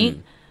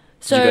Sydney.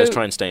 So Did you guys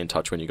try and stay in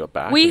touch when you got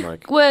back? we And,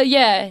 like, were,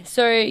 yeah.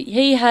 So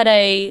he had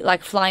a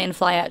fly in,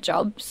 fly out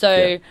job.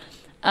 So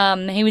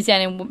he was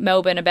down in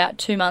Melbourne about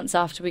 2 months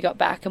after we got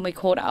back, and we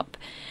caught up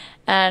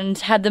and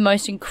had the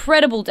most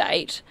incredible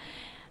date.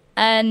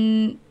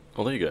 And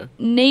oh, there you go.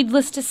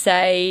 needless to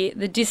say,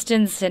 the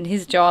distance and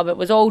his job, it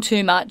was all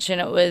too much,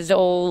 and it was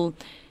all...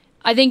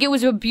 I think it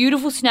was a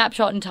beautiful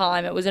snapshot in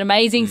time. It was an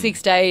amazing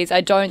 6 days. I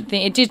don't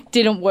think... It just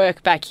didn't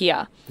work back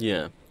here.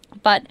 Yeah.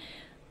 But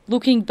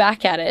looking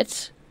back at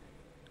it,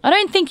 I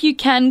don't think you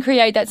can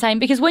create that same...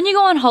 Because when you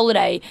go on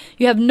holiday,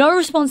 you have no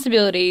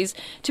responsibilities.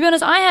 To be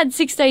honest, I had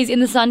 6 days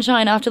in the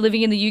sunshine after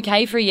living in the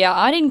UK for a year.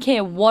 I didn't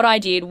care what I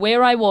did,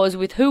 where I was,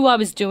 with who I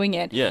was doing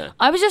it. Yeah.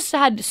 I was just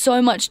had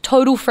so much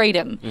total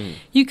freedom.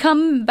 You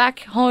come back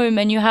home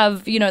and you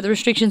have, the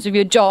restrictions of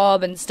your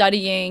job and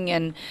studying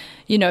and,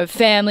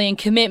 family and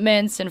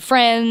commitments and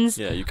friends.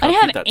 Yeah, you I can't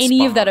didn't keep have that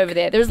any of that spark. over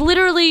there. There's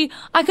literally,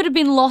 I could have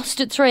been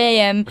lost at 3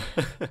 a.m.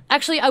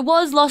 Actually, I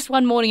was lost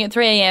one morning at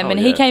 3 a.m. and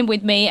he yeah. came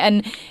with me,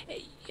 and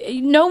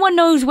no one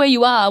knows where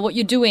you are, what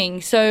you're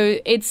doing. So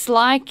it's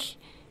like,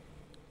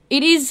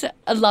 it is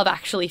a Love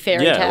Actually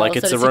fairy tale. Yeah, like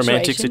it's a sort of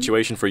romantic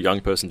situation for a young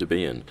person to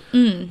be in.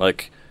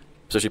 Like,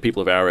 especially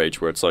people of our age,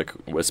 where it's like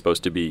we're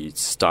supposed to be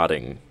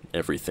starting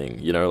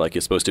everything. Like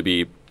you're supposed to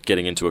be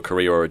getting into a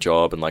career or a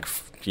job and like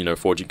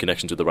forging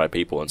connections with the right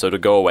people. And so to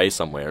go away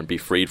somewhere and be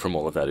freed from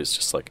all of that is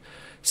just like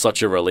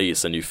such a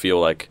release, and you feel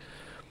like,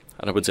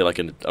 I wouldn't say like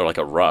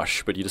a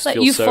rush, but you just like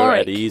feel so euphoric.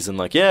 at ease and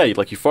like, yeah, you're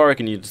like euphoric,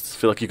 and you just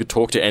feel like you could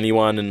talk to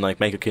anyone and like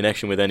make a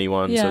connection with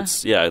anyone. Yeah.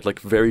 So it's like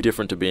very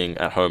different to being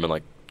at home and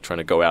like trying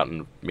to go out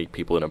and meet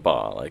people in a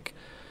bar, like,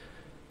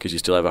 because you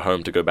still have a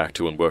home to go back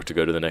to and work to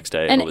go to the next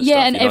day. And all this yeah,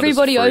 stuff. and You're not as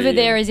everybody free over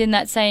there and- is in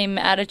that same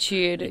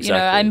attitude.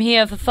 Exactly. I'm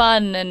here for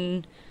fun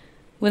and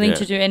willing Yeah.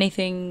 to do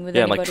anything with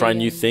yeah, and anybody. like try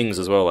new things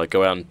as well, like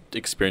go out and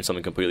experience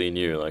something completely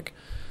new, like.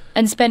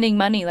 And spending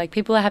money. Like,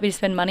 people are happy to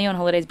spend money on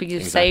holidays because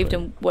you've saved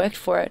Exactly. and worked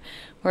for it.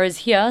 Whereas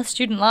here,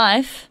 student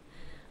life,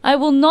 I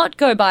will not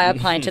go buy a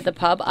pint at the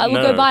pub. I will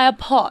No. go buy a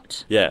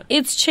pot. Yeah.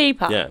 It's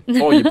cheaper.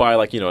 Yeah. Or you buy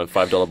like, a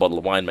 $5 bottle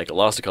of wine, make it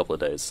last a couple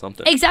of days,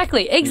 something.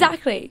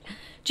 Exactly.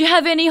 Do you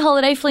have any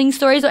holiday fling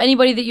stories or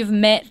anybody that you've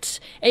met,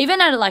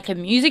 even at like a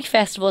music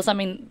festival or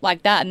something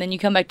like that, and then you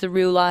come back to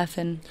real life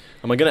and...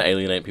 Am I going to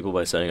alienate people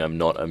by saying I'm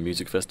not a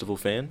music festival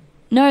fan?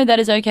 No, that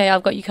is okay.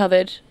 I've got you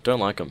covered. Don't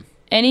like them.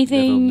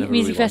 Anything Never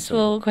music really liked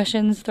festival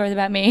questions, throw them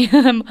at me.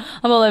 I'm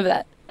all over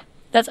that.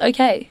 That's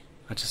okay.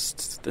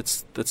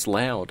 It's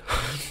loud.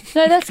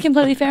 No, that's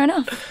completely fair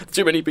enough.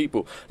 Too many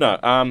people.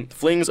 No,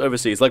 flings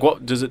overseas. Like,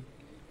 what does it?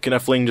 Can a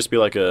fling just be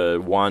like a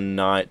 1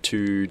 night,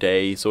 2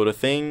 day sort of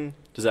thing?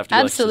 Does it have to be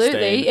Absolutely. like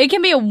sustained? It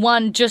can be a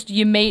one, just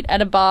you meet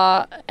at a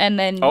bar and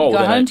then you go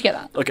then home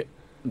together. Okay.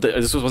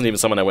 This wasn't even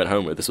someone I went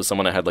home with. This was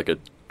someone I had like a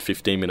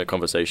 15-minute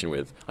conversation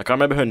with. I can't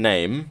remember her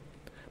name,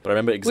 but I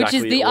remember exactly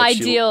Which is the what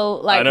she-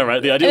 ideal, like... I know,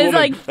 right? The ideal It's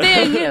woman. like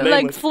thing, like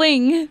Nameless.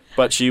 fling.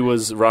 But she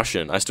was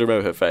Russian. I still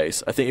remember her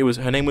face. I think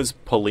her name was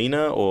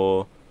Polina,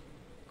 or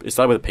it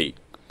started with a P.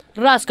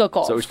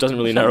 Raskokov. So which doesn't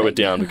really narrow it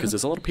down because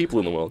there's a lot of people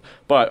in the world.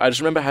 But I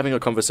just remember having a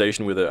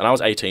conversation with her, and I was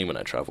 18 when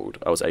I travelled.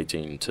 I was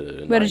 18 to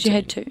 19. Where did you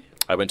head to?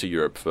 I went to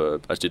Europe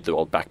I did the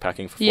old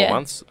backpacking for 4 Yeah.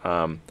 months.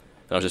 And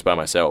I was just by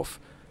myself.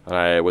 And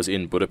I was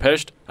in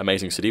Budapest,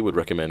 amazing city, would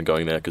recommend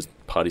going there because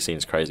party scene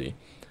is crazy.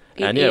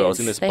 And It yeah, I was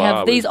is. in this They bar.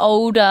 have these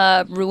old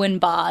ruin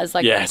bars,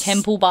 like Yes.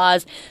 temple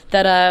bars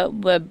that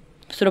were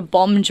sort of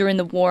bombed during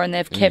the war, and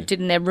they've kept it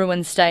in their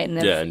ruined state, and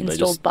they've Yeah, and they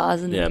installed just-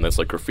 bars in Yeah, and there's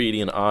like graffiti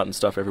and art and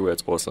stuff everywhere.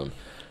 It's awesome.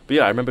 But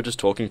yeah, I remember just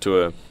talking to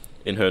her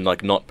in her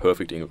like not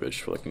perfect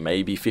English for like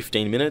maybe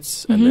 15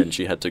 minutes, and then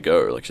she had to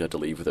go. Like she had to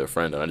leave with her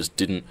friend, and I just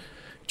didn't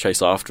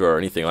chase after her or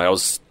anything. Like I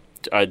was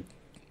 18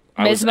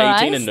 and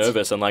Mesmerised?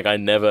 nervous, and like I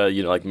never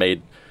like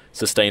made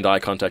sustained eye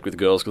contact with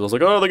girls because I was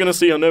like, oh, they're gonna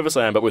see how nervous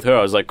I am. But with her,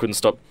 I was like, couldn't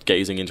stop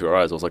gazing into her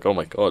eyes. I was like, oh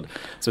my god,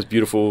 it's the most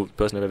beautiful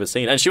person I've ever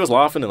seen. And she was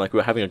laughing and like we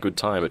were having a good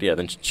time. But yeah,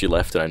 then she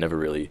left, and I never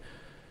really.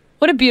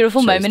 What a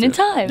beautiful chased moment in it.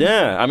 time.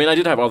 Yeah, I mean, I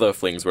did have other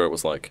flings where it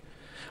was like,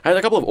 I had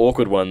a couple of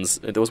awkward ones.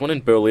 There was one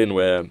in Berlin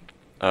where,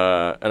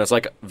 and it's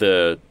like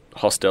the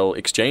hostel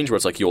exchange where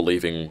it's like you're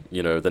leaving,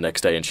 the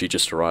next day, and she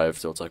just arrived.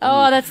 So it's like,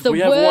 Oh, ooh, that's the we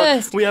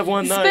worst. We have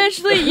one night.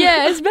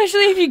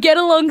 Especially if you get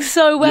along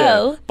so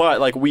well. Yeah, but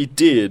like we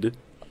did,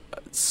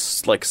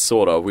 like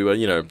sort of. We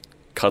were,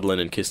 cuddling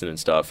and kissing and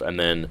stuff, and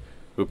then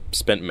we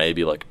spent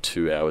maybe like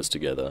 2 hours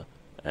together.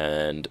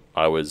 And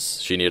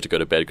she needed to go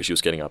to bed because she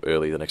was getting up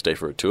early the next day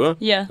for a tour.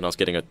 Yeah. And I was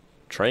getting a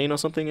train or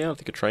something, I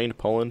think a train to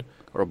Poland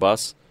or a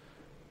bus.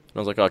 And I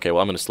was like, okay,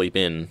 well, I'm going to sleep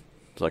in.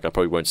 It's like, I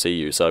probably won't see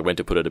you. So I went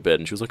to put her to bed,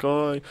 and she was like,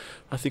 oh,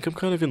 I think I'm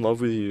kind of in love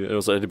with you. And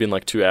it had been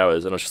like 2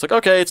 hours, and I was just like,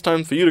 okay, it's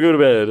time for you to go to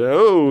bed.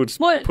 Oh, just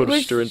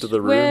pushed her into the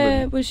room.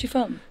 Where And was she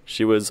from?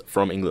 she was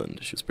from England.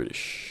 She was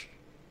British.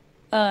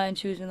 And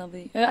she was in love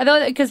with you. I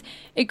thought because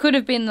it could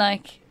have been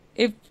like,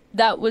 if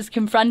that was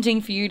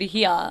confronting for you to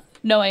hear,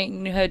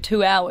 knowing her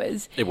 2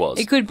 hours. It was.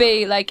 It could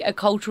be like a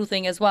cultural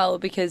thing as well,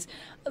 because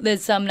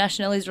there's some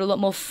nationalities that are a lot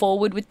more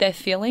forward with their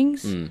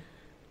feelings.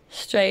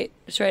 Straight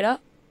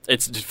up.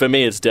 For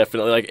me, it's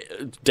definitely like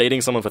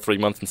dating someone for 3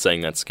 months and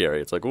saying that's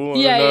scary. It's like, oh,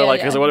 Yeah, I don't know, yeah, like,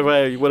 yeah. 'cause what if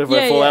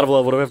I fall out of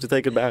love? What do I have to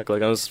take it back?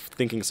 Like, I was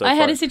thinking so I far.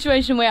 had a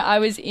situation where I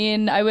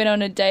went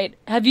on a date.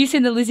 Have you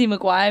seen the Lizzie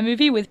McGuire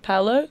movie with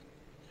Paolo?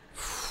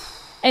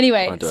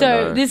 Anyway, I don't so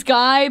know. this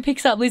guy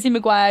picks up Lizzie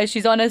McGuire.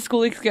 She's on a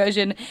school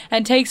excursion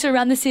and takes her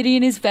around the city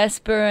in his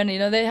Vespa, and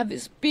they have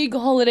this big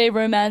holiday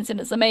romance,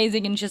 and it's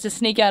amazing. And she has to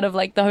sneak out of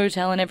like the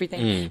hotel and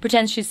everything,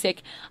 pretends she's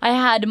sick. I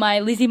had my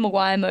Lizzie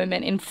McGuire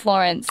moment in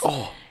Florence.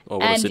 Oh,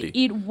 what a and city.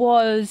 it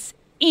was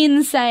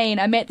insane.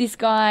 I met this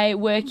guy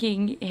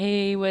working.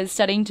 He was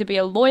studying to be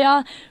a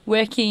lawyer,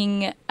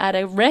 working at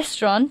a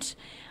restaurant.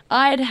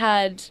 I'd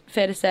had,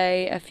 fair to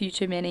say, a few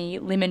too many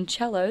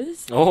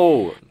limoncellos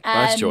Oh,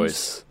 nice and-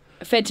 choice.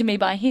 fed to me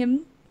by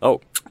him.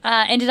 Oh,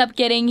 Ended up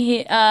giving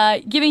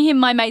him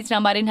my mate's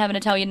number. I didn't have an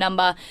Italian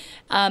number.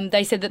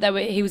 They said that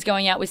he was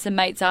going out with some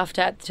mates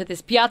after to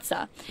this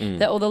piazza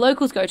that all the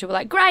locals go to. We're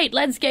like, great,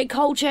 let's get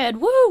cultured,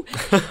 woo!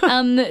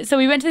 So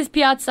we went to this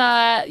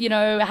piazza,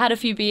 had a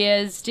few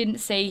beers, didn't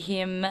see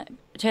him.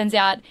 Turns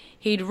out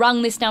he'd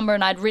rung this number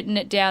and I'd written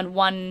it down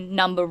one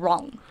number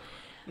wrong.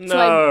 So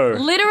I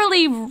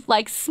literally,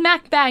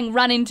 smack bang,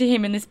 run into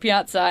him in this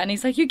piazza, and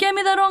he's like, "You gave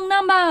me the wrong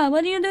number.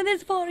 What do you do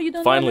this for? You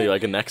don't Finally, know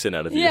an accent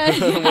out of you. Yeah.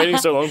 I'm waiting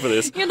so long for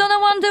this. You don't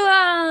want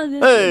to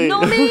Hey.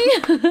 know me."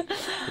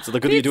 It's the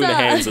good that you're doing the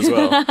hands as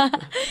well.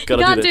 You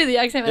can't do the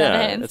accent without the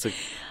hands.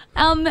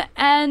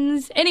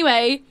 And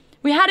anyway,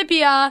 we had a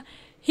beer.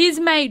 His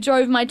mate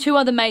drove my two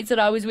other mates that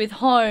I was with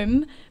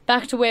home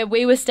back to where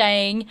we were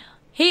staying.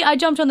 I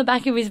jumped on the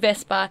back of his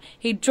Vespa.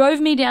 He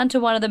drove me down to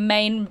one of the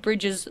main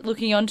bridges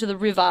looking onto the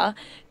river.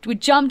 We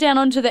jumped down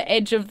onto the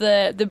edge of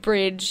the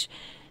bridge,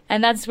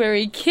 and that's where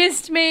he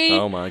kissed me.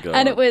 Oh my God.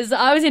 And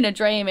I was in a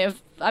dream. I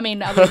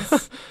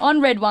was on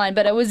red wine,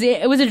 but it was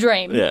a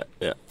dream. Yeah.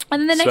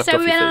 And then the next Swept day off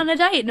we your went out on feet.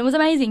 a date, and it was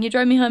amazing. He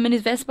drove me home in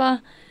his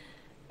Vespa.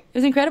 It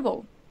was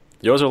incredible.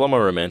 Yours are a lot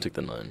more romantic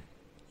than mine.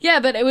 Yeah,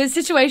 but it was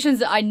situations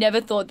that I never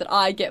thought that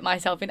I'd get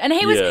myself in. And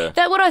he was,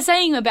 what I was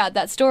saying about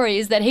that story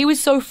is that he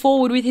was so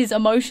forward with his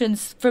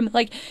emotions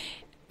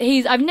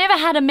I've never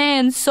had a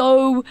man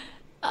so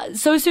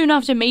soon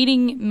after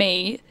meeting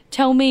me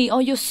tell me, "Oh,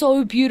 you're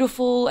so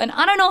beautiful." And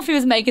I don't know if he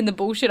was making the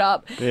bullshit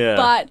up,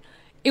 but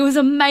it was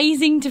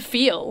amazing to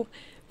feel.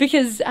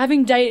 Because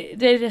having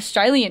dated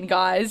Australian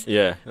guys,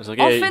 I was like,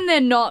 often they're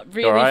not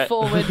really right?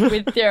 forward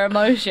with their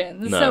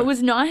emotions. No. So it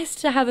was nice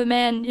to have a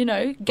man,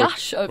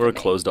 gush over me. We're a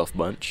closed-off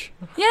bunch.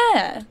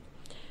 Yeah.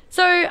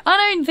 So I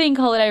don't think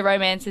holiday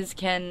romances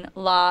can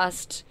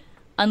last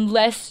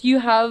unless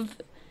you have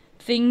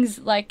things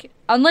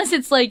unless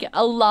it's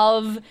a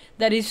love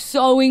that is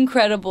so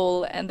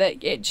incredible and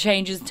that it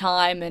changes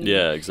time and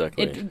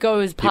exactly. it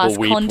goes past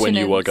People weep continents. when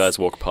you guys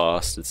walk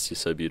past. It's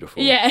just so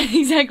beautiful. Yeah,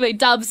 exactly.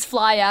 Doves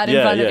fly out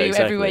in front of you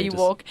exactly. everywhere you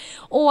walk.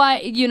 Or,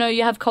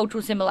 you have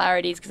cultural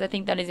similarities because I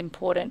think that is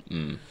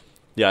important.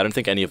 Yeah, I don't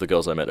think any of the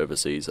girls I met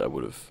overseas I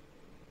would have...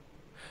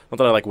 Not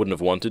that I wouldn't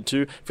have wanted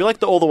to. I feel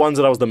like all the ones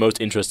that I was the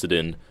most interested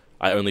in,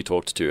 I only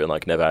talked to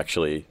and never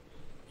actually,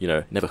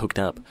 never hooked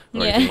up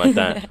or anything like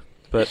that.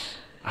 But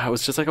it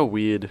was just a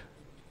weird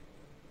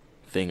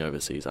thing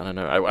overseas. I don't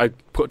know. I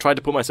tried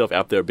to put myself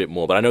out there a bit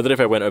more, but I know that if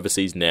I went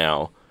overseas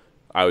now,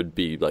 I would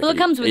be Well, it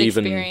comes with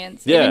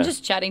experience. Yeah. Even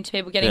just chatting to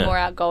people, getting more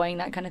outgoing,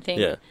 that kind of thing.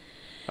 Yeah.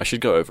 I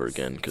should go over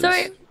again because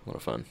it's a lot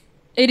of fun.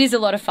 It is a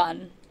lot of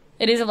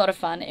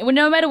fun.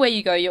 No matter where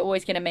you go, you're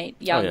always going to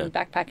meet young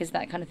backpackers,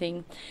 that kind of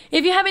thing.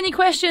 If you have any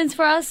questions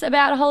for us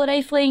about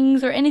holiday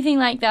flings or anything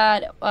like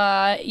that,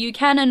 you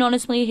can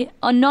anonymously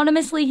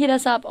hit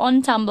us up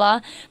on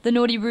Tumblr,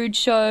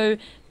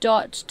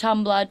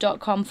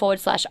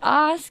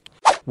 thenaughtyrude.tumblr.com/ask.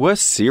 We're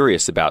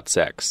serious about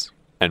sex.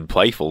 And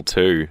playful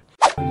too.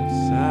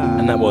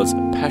 And that was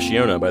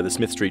Passiona by the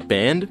Smith Street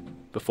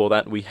Band. Before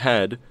that, we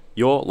had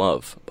Your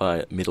Love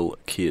by Middle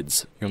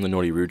Kids. You're on the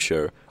Naughty Rude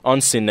Show on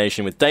Sin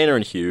Nation with Dana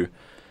and Hugh.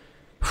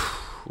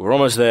 We're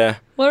almost there.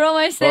 We're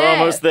almost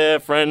there,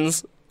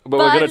 friends. But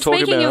we're going to talk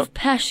speaking about... of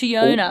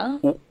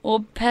Passiona,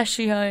 or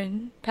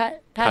Passion...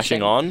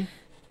 Pashing on?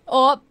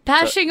 Or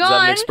pashing Is that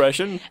on. an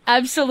expression?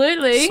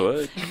 Absolutely.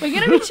 Sweet. We're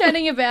going to be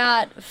chatting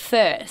about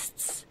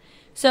firsts.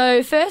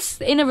 So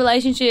first in a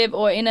relationship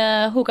or in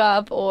a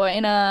hookup or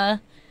in a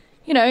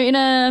In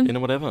a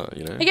whatever,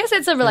 I guess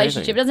it's a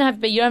relationship. It doesn't have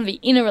to be, you don't have to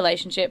be in a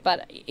relationship,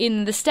 but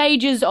in the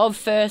stages of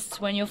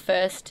firsts when you're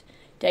first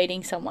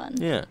dating someone.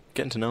 Yeah,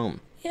 getting to know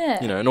them.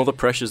 Yeah. And all the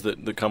pressures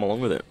that come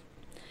along with it.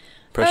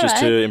 Pressures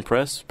to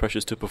impress,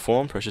 pressures to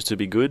perform, pressures to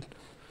be good.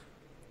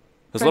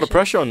 There's a lot of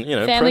pressure on,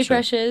 family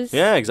pressures.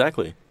 Yeah,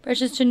 exactly.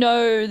 Pressures to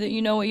know that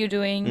you know what you're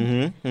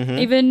doing. Mm-hmm.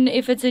 Even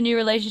if it's a new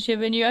relationship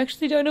and you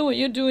actually don't know what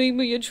you're doing,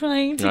 but you're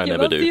trying to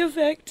give up the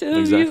effect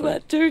of you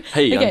want to.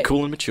 Hey, I'm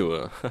cool and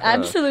mature.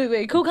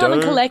 Absolutely. Cool, calm,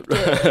 and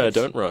collected.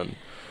 Don't run.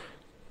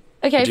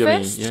 Okay,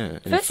 first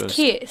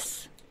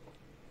kiss.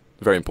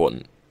 Very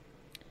important.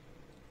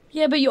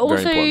 Yeah, but you're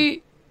also...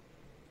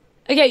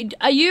 Okay,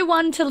 are you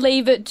one to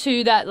leave it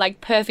to that,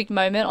 perfect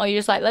moment, or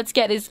you're just let's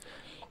get this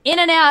in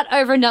and out,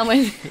 over and done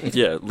with?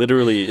 Yeah,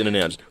 literally in and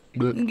out.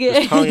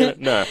 Just tongue in it.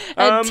 No.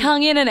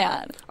 Tongue in and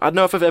out. I don't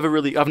know if I've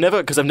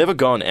never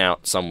gone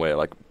out somewhere,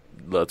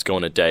 let's go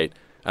on a date,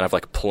 and I've,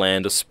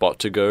 planned a spot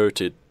to go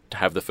to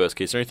have the first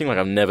kiss or anything.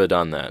 I've never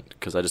done that,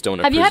 because I just don't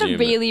want to presume. Have you had a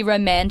really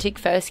romantic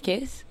first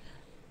kiss?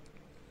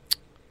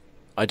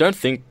 I don't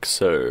think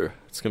so.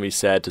 It's going to be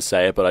sad to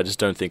say it, but I just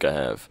don't think I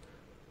have.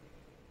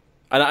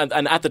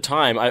 And at the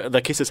time,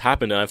 the kisses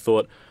happened, and I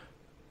thought,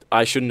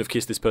 I shouldn't have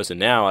kissed this person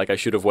now. I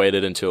should have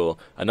waited until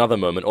another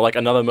moment, or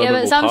another moment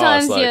will pass. Yeah, but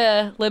sometimes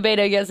your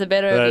libido gets the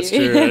better of you. That's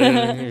true.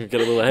 I get a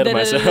little ahead of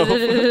myself.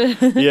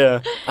 Yeah,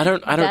 I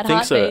don't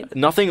think so.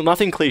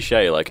 Nothing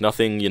cliche.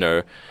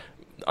 Nothing,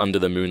 under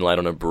the moonlight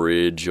on a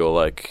bridge,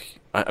 or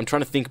I'm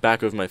trying to think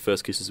back of my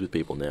first kisses with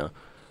people now.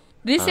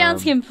 This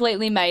sounds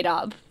completely made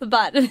up,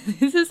 but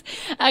this is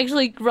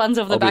actually runs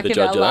off the I'll be back the of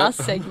our judge of that.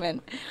 last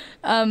segment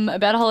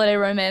about holiday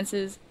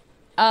romances.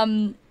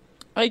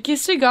 I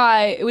kissed a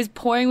guy. It was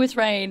pouring with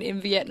rain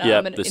in Vietnam,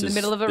 Yep, and this in the is-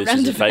 middle of a This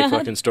roundabout. is a fake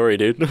fucking story,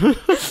 dude.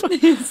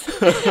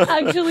 This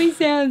actually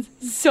sounds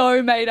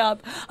so made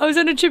up. I was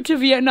on a trip to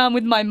Vietnam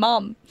with my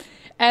mum,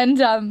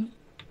 and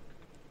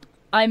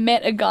I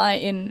met a guy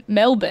in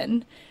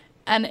Melbourne,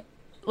 and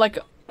like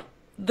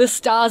the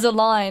stars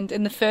aligned,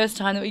 and the first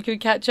time that we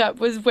could catch up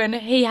was when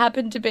he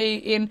happened to be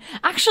in.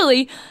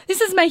 Actually, this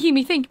is making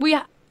me think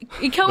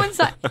it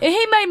coincide.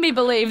 He made me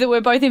believe that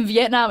we're both in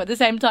Vietnam at the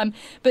same time,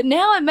 but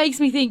now it makes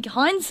me think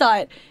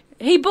hindsight.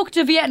 He booked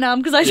to Vietnam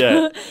because I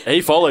Yeah,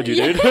 he followed you,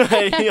 dude. He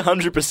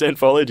 100%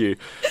 followed you.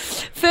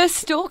 first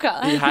stalker.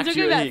 He hacked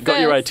Talking you. about He got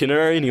your first.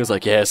 itinerary, and he was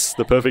like, "Yes,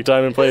 the perfect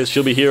time and place.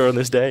 She'll be here on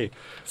this day."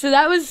 So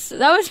that was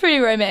pretty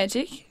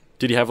romantic.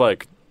 Did he have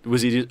like?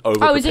 Was he over?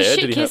 Oh, it was a shit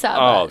Did he kisser, have,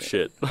 oh but-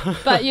 shit!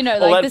 But you know,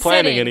 All like that the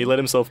planning, setting. and he let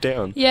himself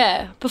down.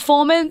 Yeah,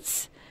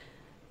 performance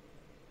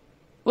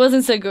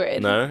wasn't so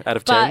good. No, out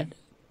of but 10.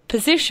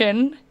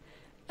 position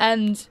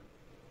and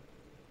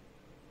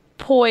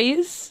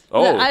poise.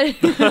 Oh. I, You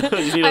need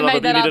I another-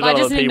 made that you up. need I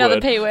just another need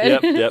another P word.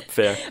 Yep,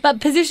 fair. But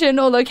position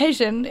or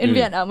location in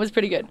Vietnam was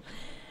pretty good.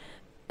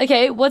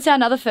 Okay, what's our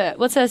another first?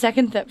 What's our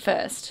second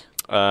first?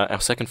 Our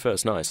second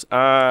first, nice.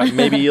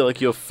 Maybe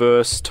like your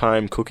first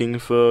time cooking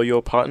for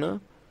your partner.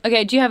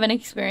 Okay, do you have an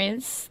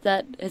experience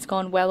that has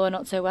gone well or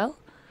not so well?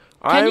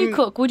 Can you I'm-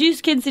 cook? Would you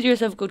consider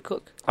yourself a good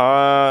cook?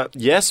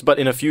 Yes, but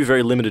in a few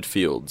very limited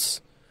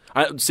fields.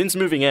 Since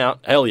moving out,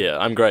 hell yeah,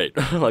 I'm great.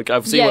 Like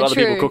I've seen Yeah, what other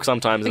people true. cook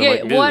sometimes, and Okay,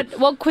 I'm like,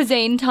 what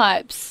cuisine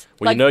types?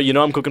 well, you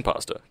know, I'm cooking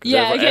pasta. 'Cause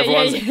Yeah, okay,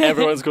 yeah.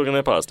 everyone's cooking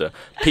their pasta.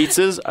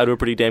 Pizzas, I do a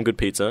pretty damn good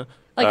pizza.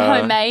 Like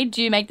homemade?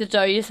 Do you make the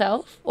dough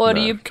yourself, or do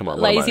no, you come on,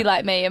 what am lazy I-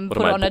 like me and what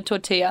put am it I, on a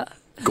tortilla?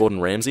 Gordon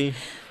Ramsay.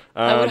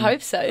 I would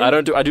hope so.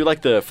 I do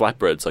like the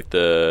flatbreads, like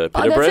the Oh,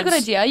 pita that's breads. a good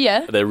idea.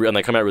 Yeah. And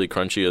they come out really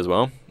crunchy as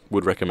well.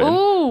 Would recommend.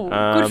 Ooh, good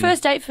Um,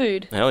 first date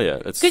food. Hell yeah,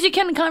 it's Because you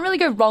can't really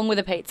go wrong with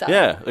a pizza.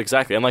 yeah,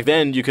 exactly. And like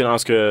then you can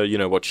ask her, you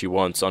know, what she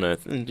wants on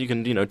Earth, and you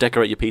can, you know,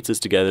 decorate your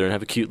pizzas together and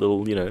have a cute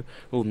little, you know,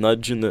 little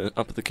nudge in the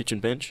up at the kitchen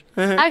bench.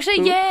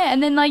 Actually, yeah,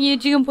 and then like you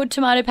can put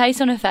tomato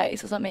paste on her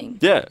face or something.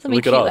 Yeah, Something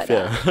lick it cute off. like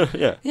that.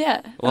 Yeah,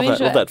 yeah. Yeah,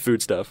 Love that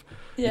food stuff.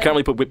 Yeah. You can't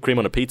really put whipped cream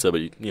on a pizza,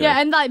 but you know.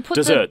 Yeah, and like put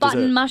the Dessert, button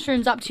dessert.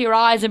 mushrooms up to your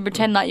eyes and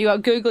pretend like you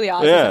got googly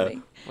eyes or Yeah.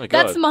 something. My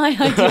God. That's my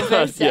ideal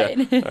first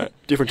date. Yeah, alright.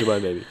 Different to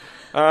mine maybe.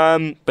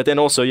 But then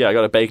also, yeah, I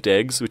got a baked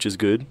eggs, which is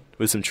good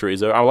with some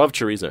chorizo. I love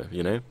chorizo.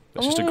 You know,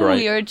 it's just a Ooh,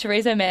 great. you're a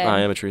chorizo man.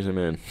 I am a chorizo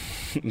man.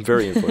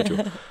 Very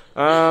influential.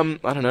 I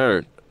don't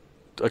know.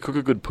 I cook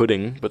a good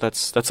pudding, but that's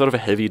sort of a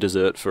heavy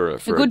dessert for a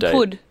good date.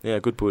 pud. Yeah,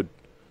 good pud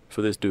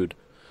for this dude.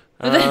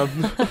 I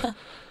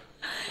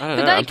But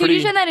don't know. I'm could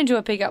you turn that into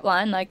a pickup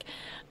line? Like,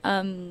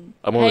 I'm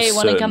hey, almost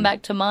want to come certain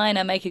back to mine?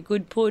 I make a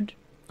good pud.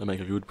 I make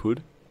a good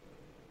pud.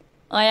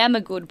 I am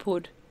a good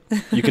pud.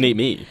 You can eat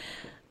me.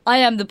 I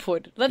am the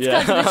pud. Let's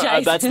cut to the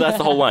chase. that's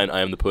the whole line.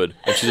 I am the pud,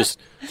 and she just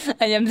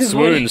I am the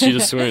swoons. pud. She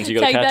just swoons. You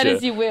gotta Take catch that her.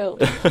 as you will.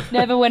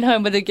 Never went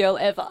home with a girl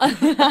ever.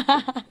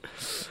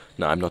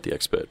 No, I'm not the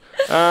expert.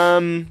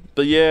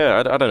 But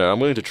yeah, I don't know. I'm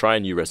willing to try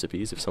new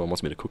recipes if someone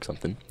wants me to cook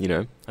something. You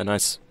know, a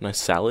nice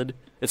salad.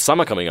 It's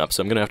summer coming up,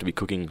 so I'm gonna have to be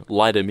cooking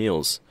lighter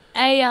meals.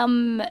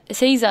 A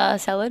Caesar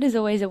salad is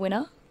always a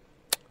winner.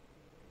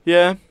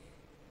 Yeah,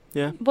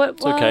 But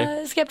It's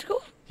okay.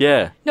 skeptical?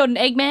 yeah. Not an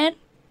egg man,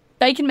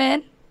 bacon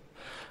man,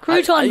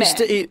 crouton I man. used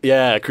to eat,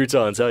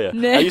 croutons, hell yeah.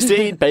 I used to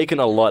eat bacon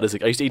a lot.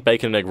 I used to eat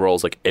bacon and egg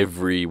rolls like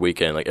every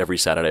weekend, like every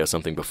Saturday or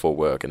something before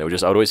work. And I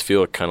would always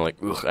feel kind of like,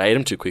 ugh, I ate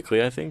them too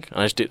quickly, I think. And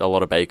I just ate a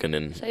lot of bacon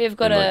and So you've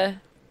got and,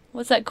 like,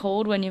 what's that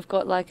called when you've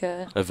got like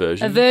a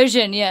aversion.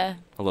 aversion? Yeah.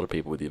 A lot of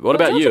people with you. What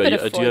Well, about talk you? a bit of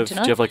Do you Freud have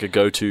tonight. like a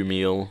go-to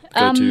meal?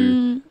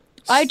 Go-to?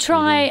 I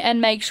try and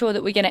make sure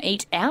that we're going to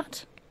eat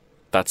out.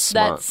 That's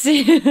smart.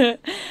 That's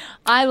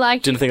I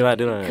like Didn't think of that,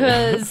 did I?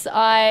 because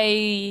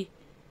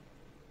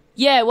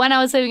when I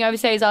was living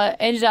overseas, I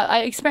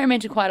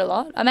experimented quite a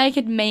lot. I make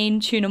a mean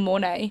tuna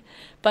mornay,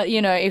 but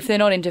you know, if they're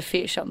not into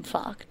fish, I'm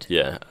fucked.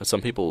 Yeah,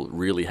 some people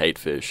really hate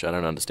fish. I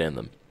don't understand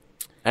them.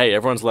 Hey,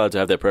 everyone's allowed to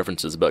have their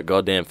preferences, but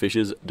goddamn, fish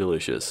is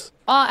delicious.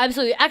 Oh,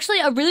 absolutely. Actually,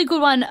 a really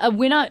good one, a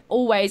winner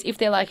always, if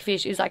they like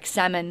fish, is like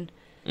salmon.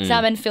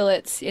 Salmon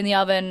fillets in the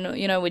oven,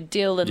 you know, with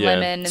dill and Yeah,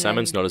 lemon. And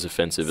salmon's not as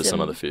offensive as some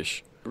some- other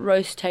fish.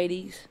 roast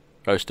taties.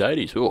 Roast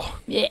tatties, oh,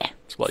 Yeah.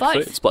 it's bloody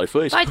Both. it's bloody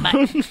feast. Both,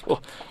 mate. Oh,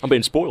 I'm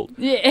being spoiled.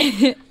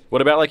 Yeah.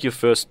 What about like your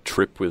first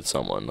trip with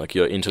someone? Like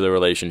you're into the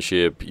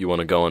relationship, you want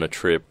to go on a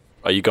trip.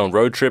 Are you going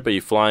road trip? Are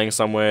you flying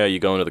somewhere? Are you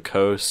going to the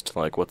coast?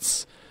 Like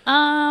what's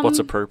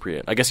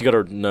appropriate? I guess you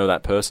got to know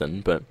that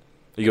person, but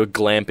you go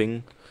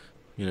glamping.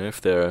 You know, if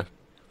they're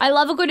I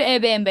love a good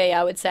Airbnb,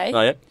 I would say.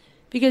 oh yeah,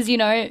 Because, you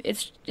know,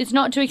 it's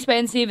not too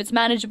expensive, it's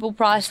manageable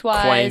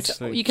price-wise.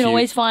 Quaint, You can cute.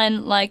 always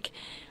find, like,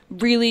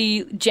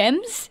 really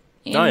gems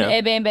in Oh, yeah.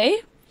 Airbnb.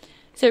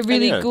 So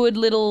really yeah. good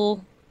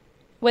little,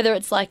 whether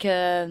it's like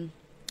a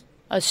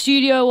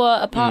studio or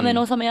apartment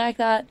or something like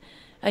that.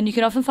 and you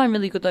can often find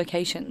really good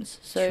locations.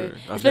 So, True.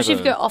 I've especially if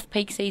you never- go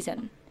off-peak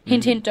season.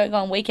 Hint, hint, don't go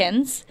on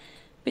weekends.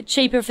 Bit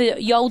cheaper for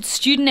the old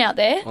student out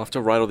there. I'll have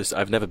to write all this.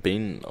 I've never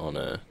been on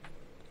a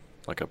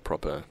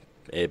proper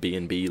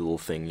Airbnb little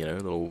thing,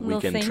 little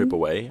weekend thing. trip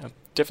away. I've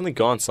definitely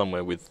gone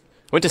somewhere with.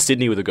 I went to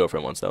Sydney with a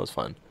girlfriend once. That was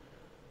fun.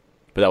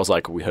 But that was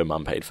like her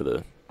mum paid for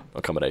the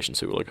accommodation,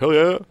 so we were like, hell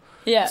yeah,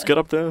 Yeah. let's get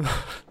up there.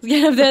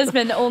 Get up there,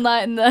 spend all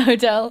night in the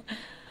hotel.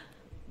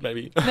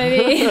 Maybe.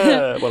 Maybe.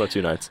 1 or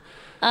 2 nights.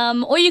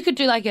 Or you could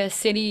do like a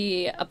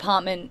city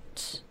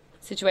apartment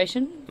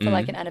situation for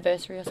like an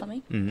anniversary or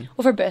something. Mhm.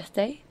 Or for a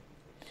birthday.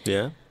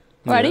 Yeah.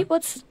 Alrighty, Yeah.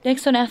 what's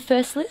next on our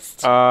first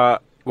list? Well,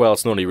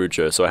 it's Naughty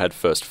Rucho, so I had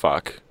first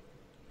fuck.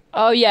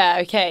 Oh yeah,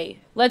 okay.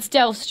 Let's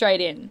delve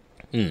straight in.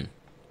 Hmm.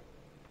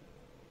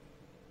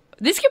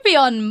 This could be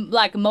on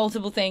like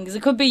multiple things.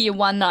 It could be your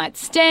one night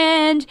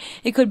stand.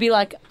 It could be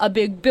like a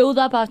big build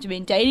up after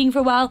being dating for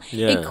a while.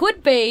 Yeah. It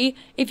could be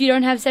if you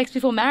don't have sex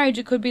before marriage.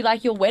 It could be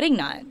like your wedding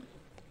night,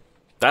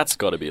 That's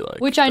got to be like.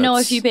 which I know a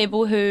that's- few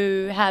people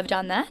who have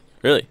done that.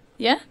 Really?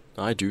 Yeah.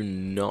 I do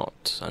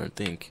not. I don't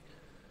think.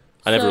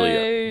 I never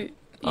really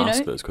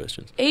asked those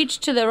questions. Each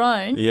to their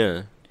own.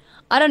 Yeah.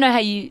 I don't know how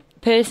you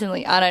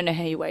personally. I don't know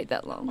how you wait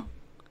that long.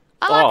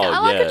 I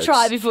Oh, like yeah, a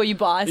try it's- before you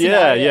buy.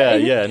 Yeah,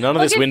 scenario. None of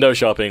Like this if- window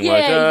shopping. Yeah,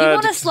 like, you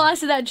want a just-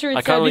 slice of that I chorizo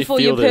can't really before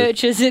you feel the-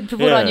 purchase it to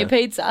put on Yeah. your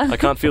pizza. I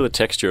can't feel the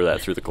texture of that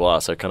through the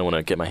glass. I kind of want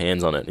to get my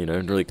hands on it,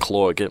 and really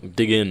claw it,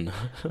 dig in.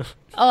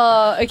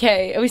 Oh,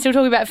 okay. Are we still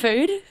talking about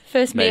food?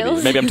 First Maybe.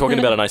 meals? Maybe I'm talking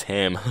about a nice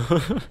ham.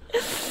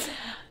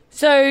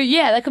 So,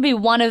 yeah, that could be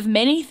one of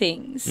many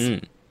things.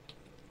 Mm.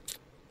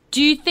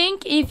 Do you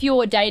think if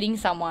you're dating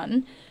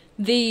someone,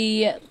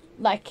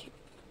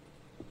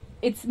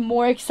 it's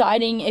more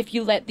exciting if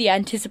you let the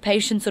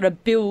anticipation sort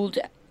of build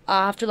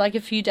after like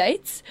a few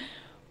dates?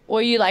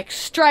 Or you like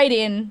straight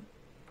in,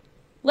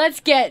 let's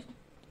get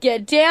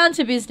down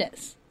to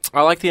business?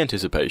 I like the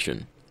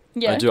anticipation.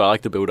 Yeah. I do. I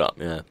like the build up.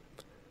 Yeah.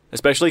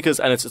 Especially because,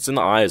 and it's in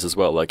the eyes as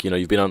well. Like,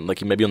 you've been on,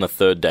 like, maybe on the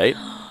third date.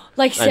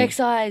 Like sex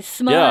eyes,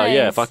 smile Yeah, eyes.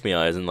 yeah, fuck me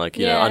eyes, and like,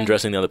 Yeah.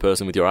 undressing the other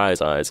person with your eyes.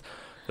 But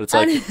it's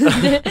like,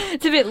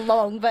 It's a bit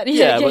long, but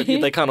yeah, yeah. but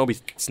they can't all be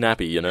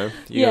snappy,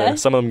 Yeah.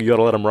 Some of them you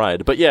gotta let them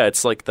ride. But yeah,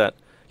 it's like that.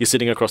 You're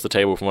sitting across the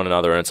table from one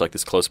another, and it's like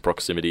this close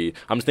proximity.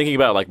 I'm thinking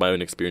about like my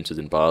own experiences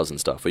in bars and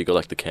stuff, where you got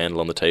like the candle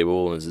on the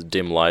table, and there's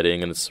dim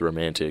lighting, and it's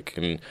romantic,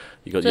 and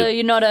you got So your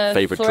you're not a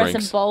favorite fluorescent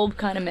drinks. bulb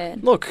kind of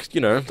man. Look,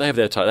 they have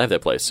their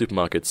place.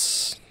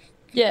 Supermarkets,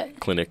 Yeah.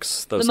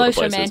 clinics, The those sort of most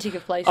places. romantic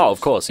of places. Oh,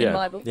 of course, in yeah,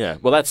 my book. yeah.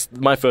 Well, that's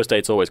my first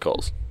date's always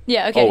Coles,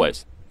 Yeah, okay.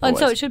 always. And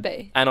so Always. it should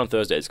be. And on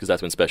Thursdays, because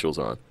that's when specials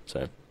are on.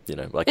 So,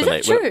 like Is when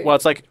that they. true? Well,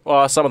 it's like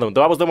some of them.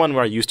 That was the one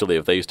where I used to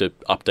live. They used to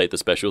update the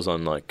specials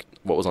on like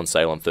what was on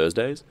sale on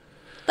Thursdays.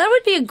 That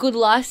would be a good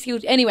life skill.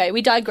 Anyway,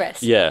 we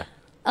digress. Yeah.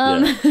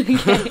 Okay.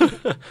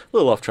 A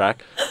little off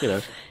track,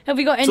 Have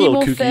we got It's any a little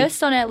more kooky.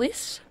 first on our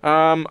list?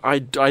 I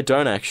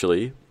don't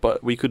actually,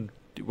 but we could.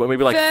 Well,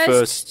 maybe like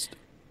first.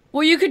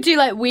 Well, you could do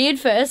like weird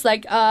first,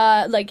 like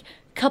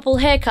couple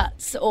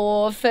haircuts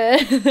or for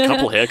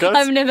Couple haircuts?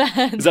 I've never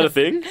had. Is that a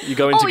thing? You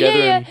go in Oh together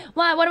yeah, and.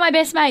 yeah. One of my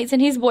best mates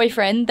and his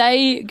boyfriend,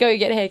 they go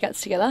get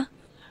haircuts together.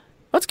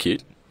 That's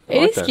cute. I It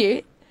like is that.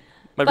 cute.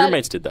 My but-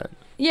 roommates did that.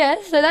 Yeah,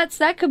 so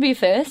that could be a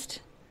first.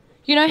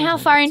 You know, how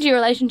far into your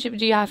relationship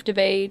do you have to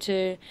be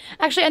to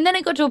actually? And then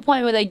it got to a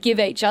point where they give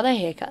each other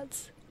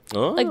haircuts.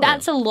 Oh. Like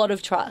that's a lot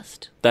of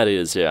trust. That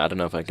is, yeah. I don't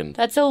know if I can.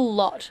 That's a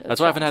lot. Of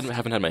That's why I trust.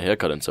 haven't had my hair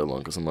cut in so long,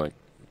 because I'm like,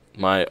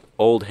 my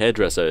old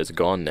hairdresser is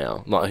gone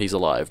now. Not he's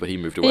alive, but he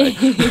moved away.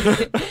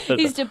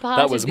 He's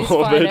departed That was this fine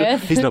morbid.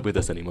 earth. He's not with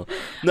us anymore.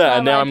 No,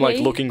 and now I'm like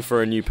R.I.P.. looking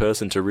for a new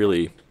person to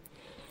really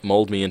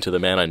mold me into the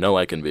man I know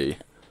I can be.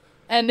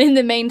 And in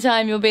the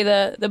meantime, you'll be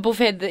the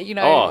buffhead that you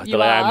know Oh, you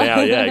that I are. am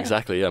now. Yeah,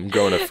 exactly. Yeah, I'm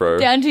growing a fro.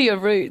 Down to your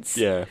roots.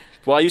 Yeah.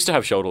 Well, I used to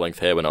have shoulder length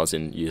hair when I was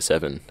in year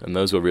 7, and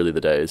those were really the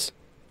days.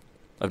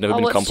 I've never Oh,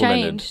 been what's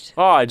complimented. changed?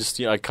 Oh, I just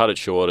I cut it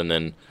short, and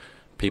then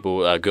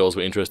girls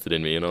were interested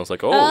in me, and I was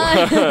like, oh,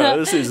 Ah.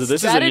 this is a new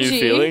Strategy.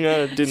 feeling.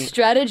 I didn't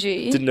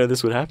Strategy. know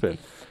this would happen.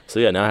 So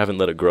yeah, now I haven't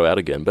let it grow out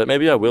again, but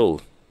maybe I will.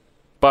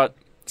 But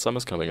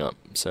summer's coming up,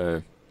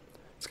 so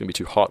it's gonna be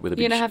too hot with a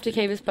You're big gonna have to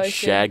keep us posted.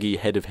 shaggy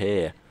head of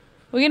hair.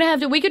 We're gonna have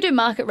to. We could do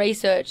market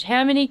research.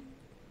 How many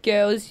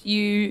girls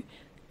you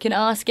can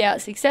ask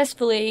out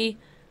successfully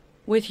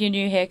with your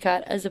new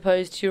haircut as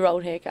opposed to your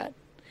old haircut?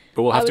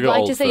 But we'll have I to would go like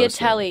old to see first, a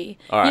then. tally.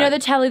 All You know right. the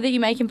tally that you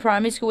make in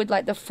primary school with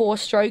like the 4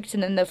 strokes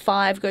and then the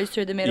 5 goes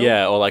through the middle.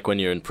 Yeah, or like when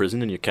you're in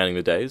prison and you're counting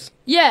the days.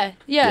 Yeah.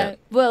 Yeah.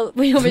 Well,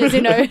 we obviously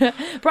know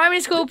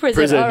primary school,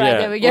 prison. All right, yeah.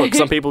 there we go. Look,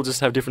 some people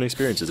just have different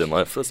experiences in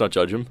life. Let's not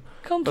judge them.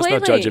 Completely.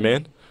 Let's not judge a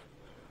man.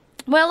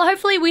 Well,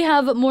 hopefully we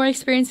have more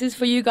experiences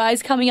for you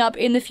guys coming up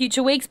in the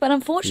future weeks, but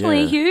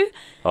unfortunately, Yeah. Hugh,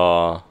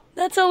 Oh,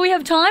 that's all we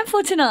have time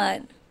for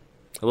tonight.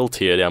 a little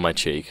tear down my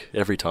cheek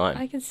every time.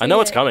 I can see know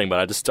it's it. coming,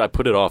 but I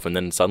put it off, and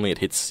then suddenly it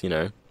hits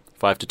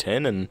 5 to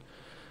 10, and,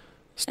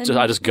 And,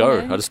 I just go.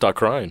 you know. I just start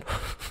crying.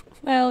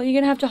 Well, you're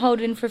going to have to hold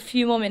in for a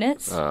few more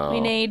minutes. Oh. We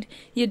need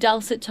your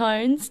dulcet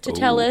tones to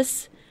tell Ooh.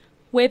 us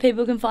where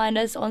people can find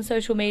us on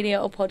social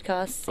media or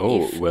podcasts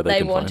if where they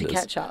can want find to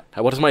us. catch up.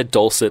 What is my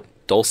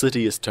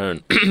dulcetiest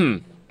tone?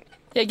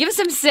 Yeah, give us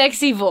some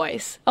sexy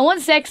voice. I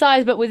want sex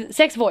eyes, but with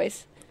sex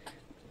voice.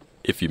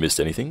 If you missed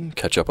anything,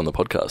 catch up on the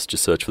podcast.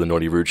 Just search for The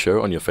Naughty Rude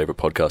Show on your favourite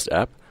podcast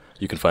app.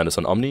 You can find us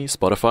on Omni,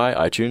 Spotify,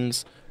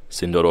 iTunes,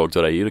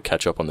 sin.org.au to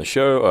catch up on the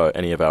show or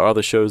any of our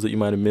other shows that you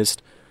might have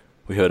missed.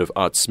 We heard of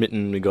Art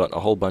Smitten. We got a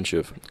whole bunch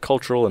of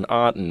cultural and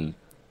art and,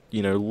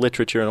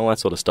 literature and all that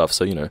sort of stuff.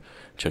 So,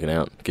 check it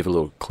out. Give it a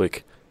little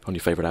click on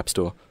your favourite app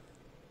store.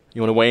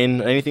 You want to weigh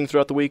in anything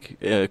throughout the week?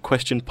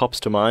 Question pops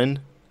to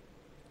mind.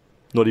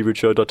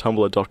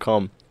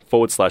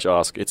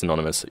 naughtyrudeshow.tumblr.com/ask. It's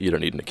anonymous. You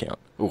don't need an account.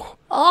 Ooh.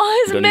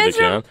 Oh, You don't need an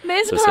account. So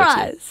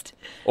mesmerised.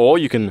 Or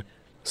you can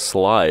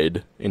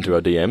slide into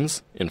our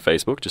DMs in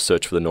Facebook. Just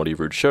search for The Naughty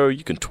Rude Show.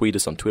 You can tweet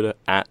us on Twitter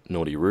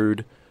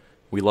 @NaughtyRude.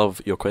 We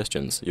love your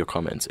questions, your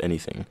comments,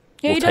 anything.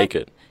 Yeah, we'll take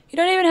it. You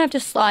don't even have to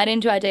slide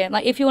into our DM.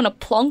 Like, if you want to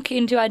plonk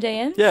into our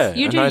DMs, Yeah,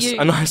 you a do nice, you.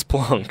 a nice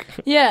plonk.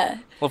 Yeah.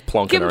 Love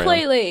plonking around.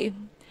 Completely.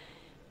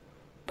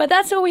 But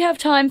that's all we have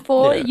time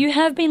for. Yeah. You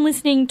have been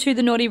listening to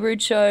The Naughty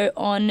Rude Show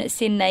on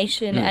Sin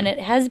Nation, and it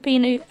has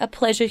been a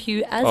pleasure,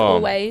 Hugh, as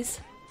always.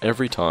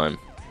 Every time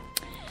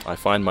I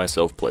find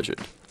myself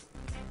pleasured.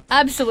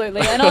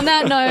 Absolutely. And on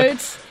that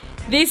note,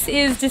 this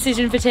is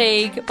Decision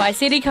Fatigue by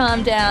City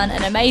Calm Down,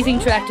 an amazing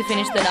track to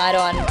finish the night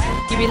on.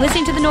 You've been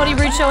listening to The Naughty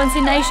Rude Show on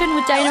Sin Nation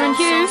with Dana and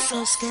Hugh.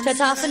 So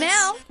Ta-ta for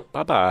now.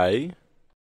 Bye-bye.